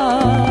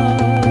love.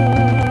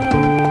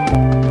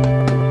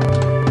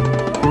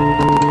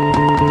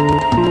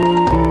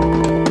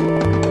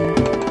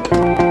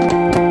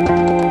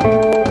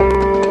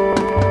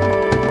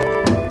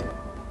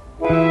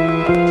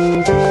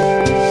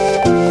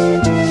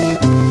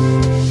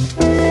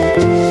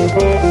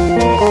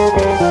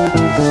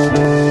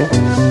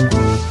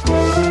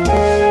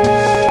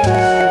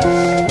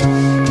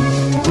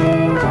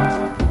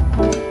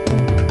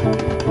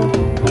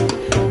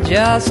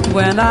 Just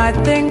when I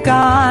think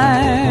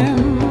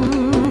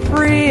I'm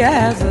free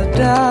as a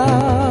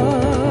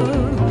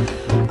dove,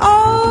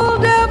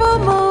 old double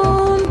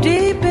moon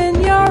deep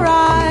in your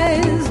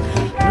eyes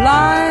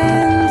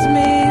blinds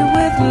me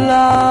with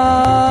love.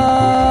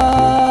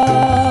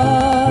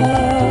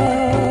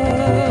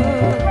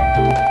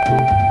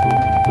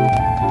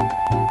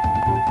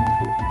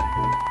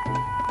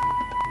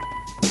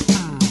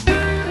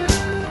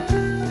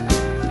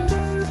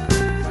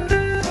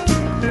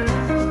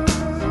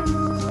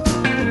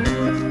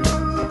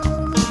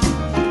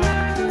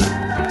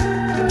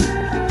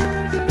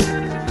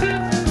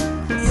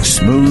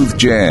 Smooth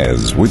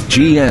Jazz with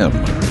GM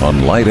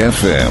on Light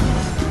FM.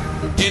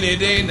 Any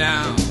day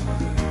now.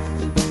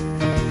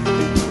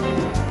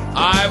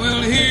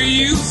 will hear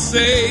you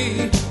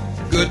say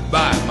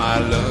goodbye, my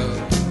love.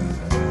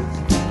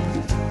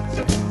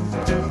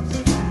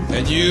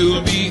 And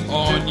you'll be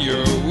on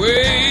your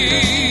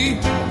way.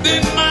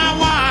 Then my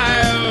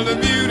wild,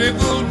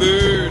 beautiful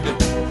bird,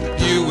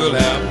 you will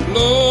have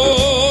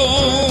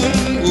flown.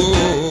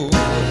 Oh,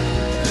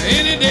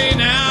 any day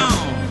now,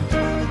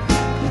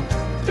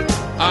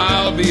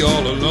 I'll be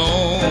all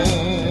alone.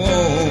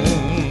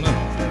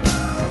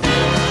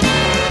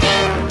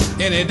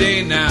 Any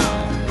day now,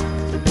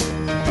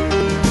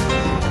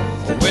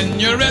 when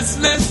your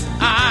restless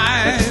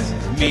eyes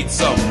meet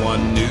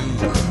someone new.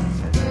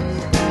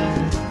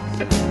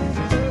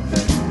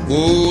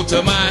 Oh,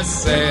 to my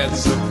sad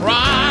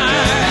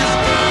surprise,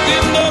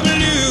 in the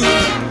blue,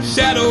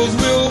 shadows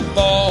will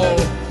fall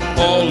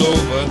all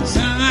over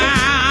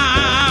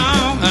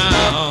town.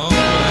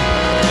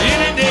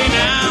 Any day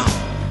now,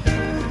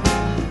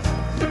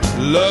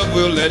 love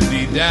will let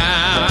me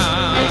down.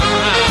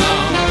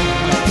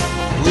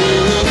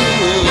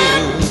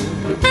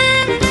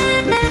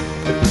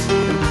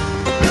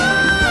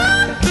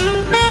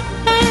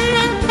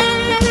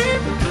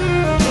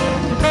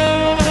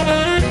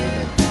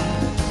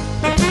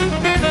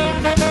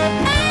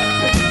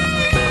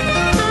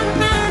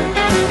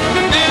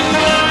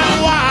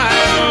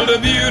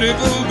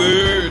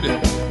 Bird,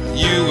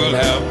 you will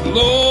have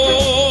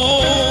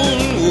flown.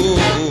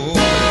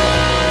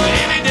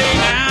 Any day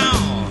now,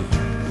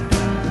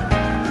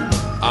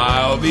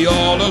 I'll be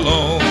all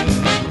alone.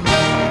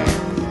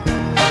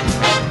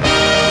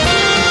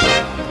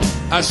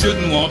 I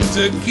shouldn't want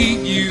to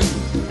keep you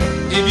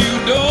if you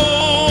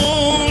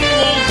don't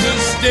want to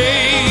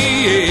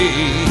stay.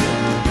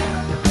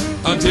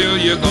 Until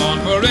you're gone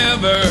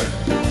forever,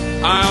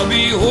 I'll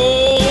be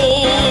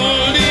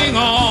holding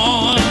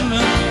on.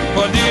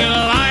 For dear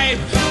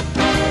life,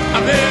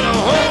 I've been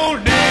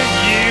holding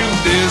you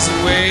this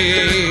way,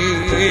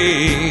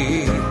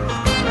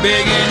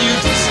 begging you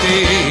to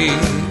stay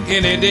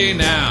any day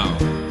now.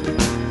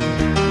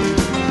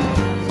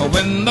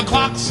 When the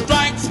clock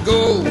strikes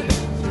gold,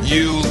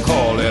 you'll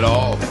call it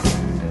off,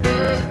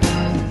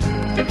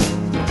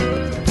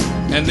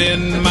 and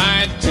then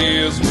my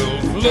tears will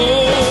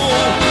flow.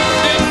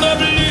 In the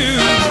blue,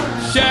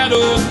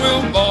 shadows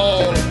will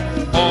fall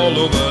all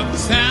over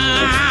town.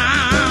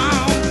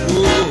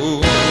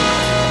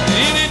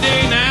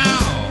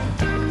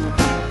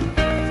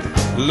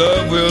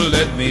 Love will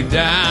let me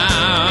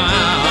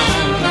down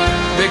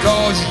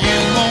because you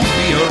won't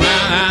be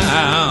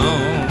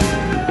around.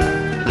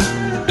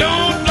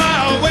 Don't fly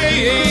away,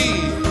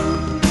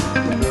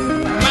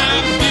 my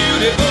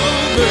beautiful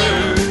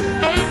bird.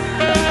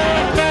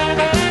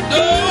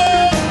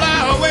 Don't fly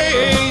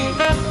away.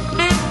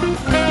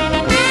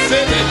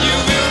 Say that you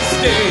will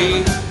stay.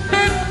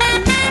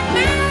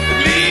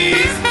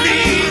 Please,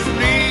 please,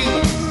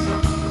 please.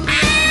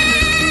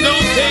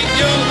 Don't take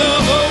your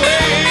love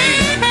away.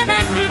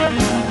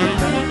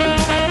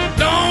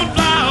 Don't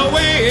fly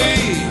away,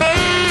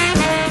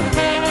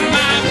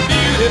 my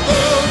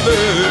beautiful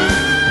bird.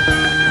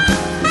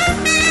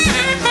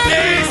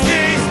 Stay,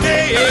 stay,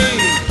 stay.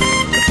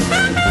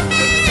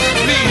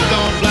 Please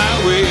don't fly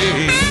away.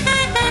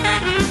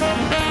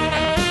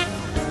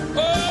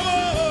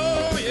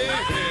 Oh, yeah.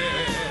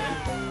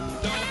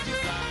 Don't you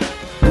fly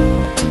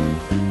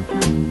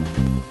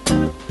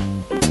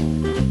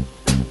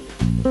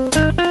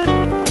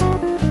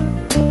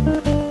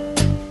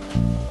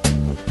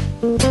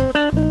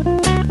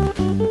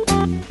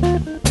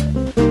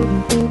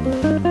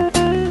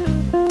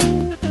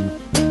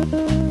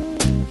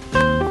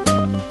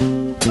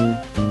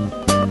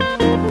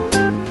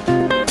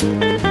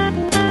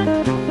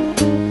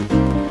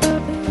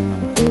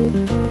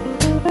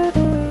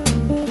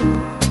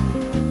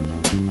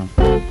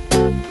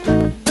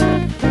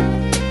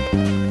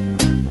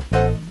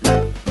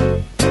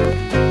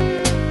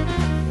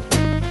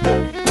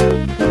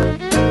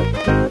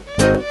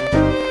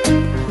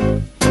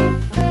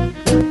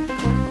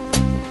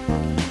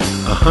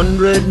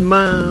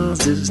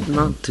miles is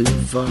not too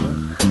far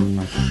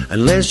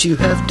unless you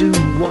have to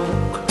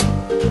walk.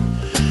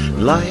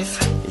 Life,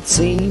 it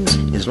seems,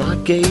 is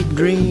like a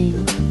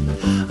dream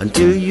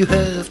until you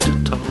have to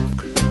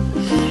talk.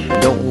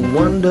 Don't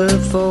wonder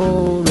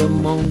for a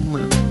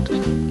moment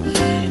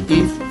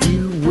if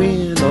you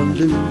win or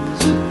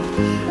lose.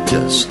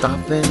 Just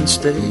stop and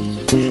stay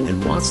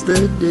and watch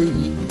the day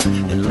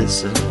and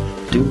listen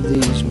to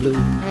these blues.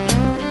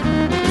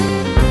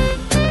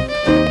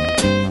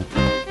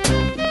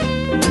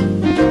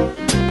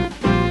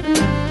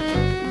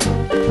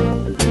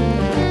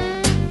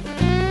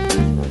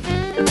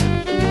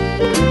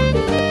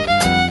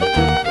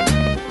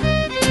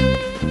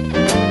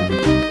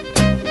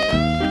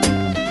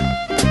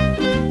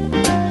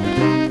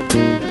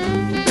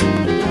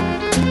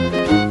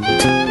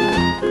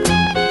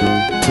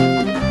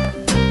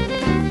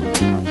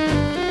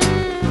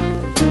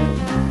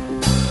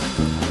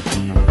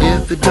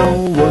 If it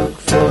don't work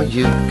for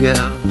you,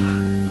 gal,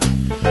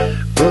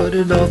 put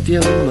it off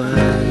your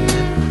mind.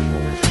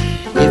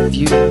 If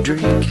you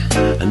drink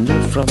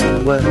enough from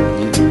the well,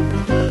 you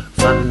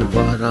find find the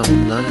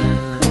bottom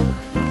line.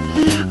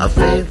 A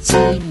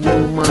fancy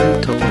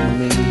woman told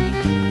me,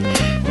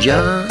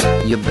 John,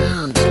 you're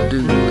bound to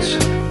lose.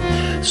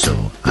 So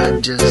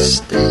I just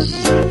stay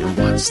and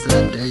watch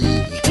the day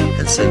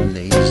and sing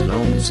these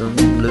lonesome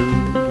blues.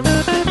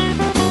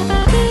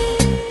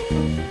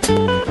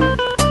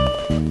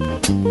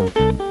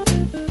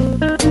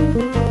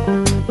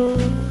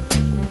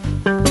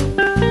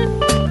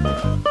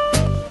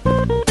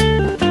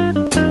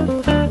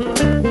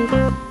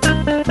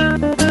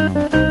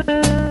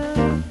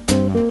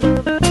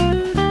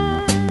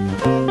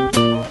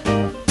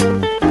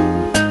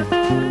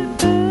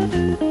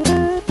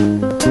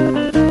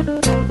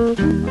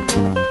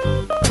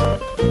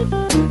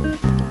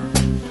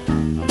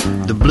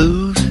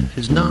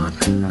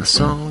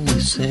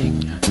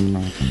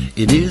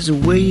 It is a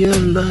way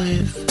of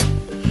life.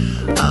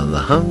 I've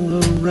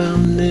hung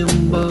around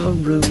them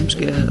barrooms,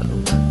 gal,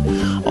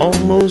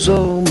 almost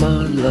all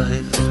my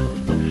life.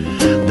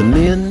 The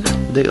men,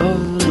 they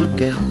all are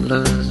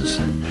gamblers.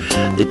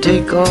 They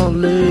take all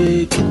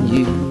they can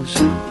use.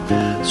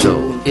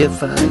 So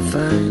if I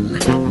find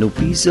no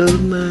peace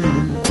of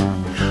mind,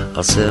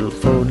 I'll settle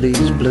for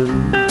these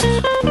blues.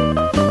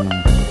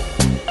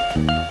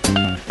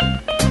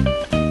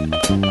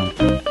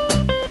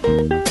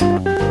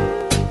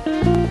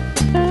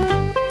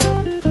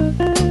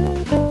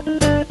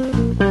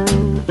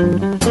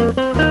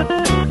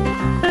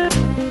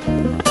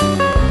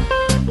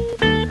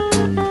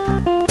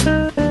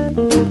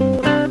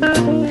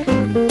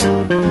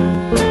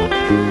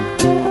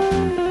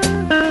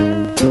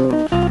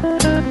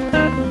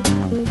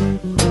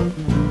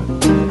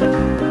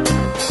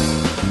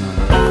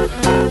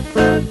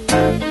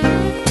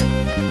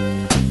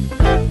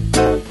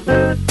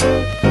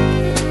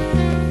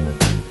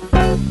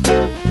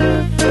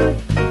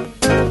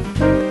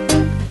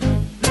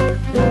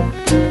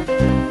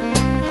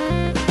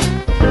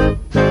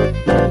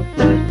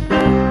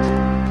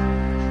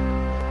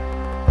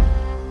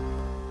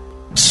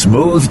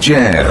 Smooth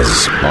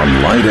Jazz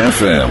on Light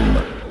FM.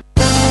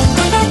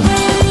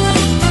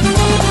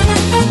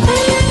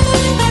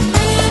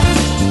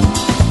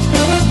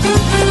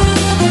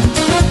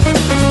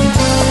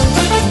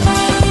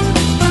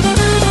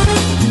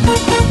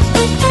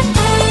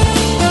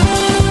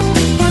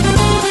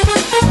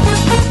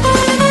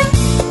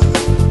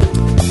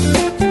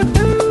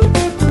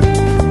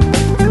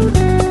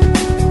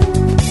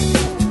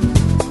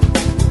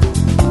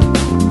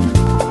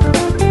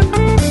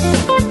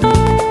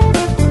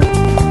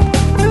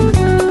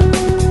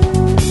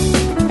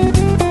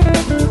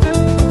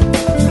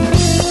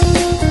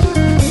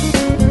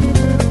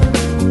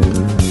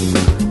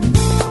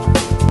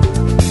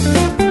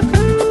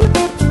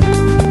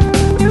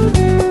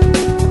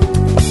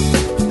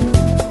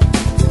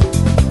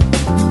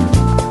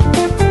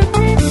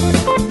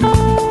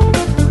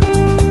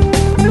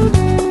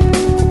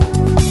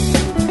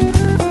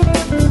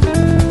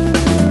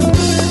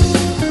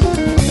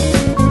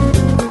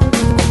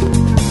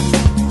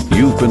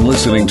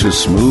 Listening to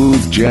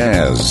Smooth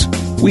Jazz.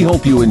 We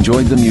hope you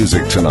enjoyed the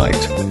music tonight.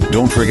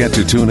 Don't forget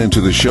to tune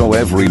into the show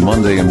every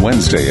Monday and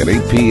Wednesday at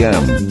 8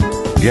 p.m.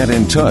 Get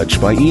in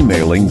touch by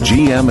emailing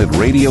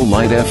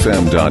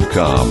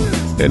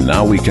gm@radiolightfm.com. And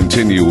now we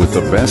continue with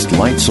the best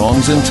light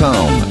songs in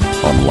town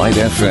on Light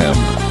FM.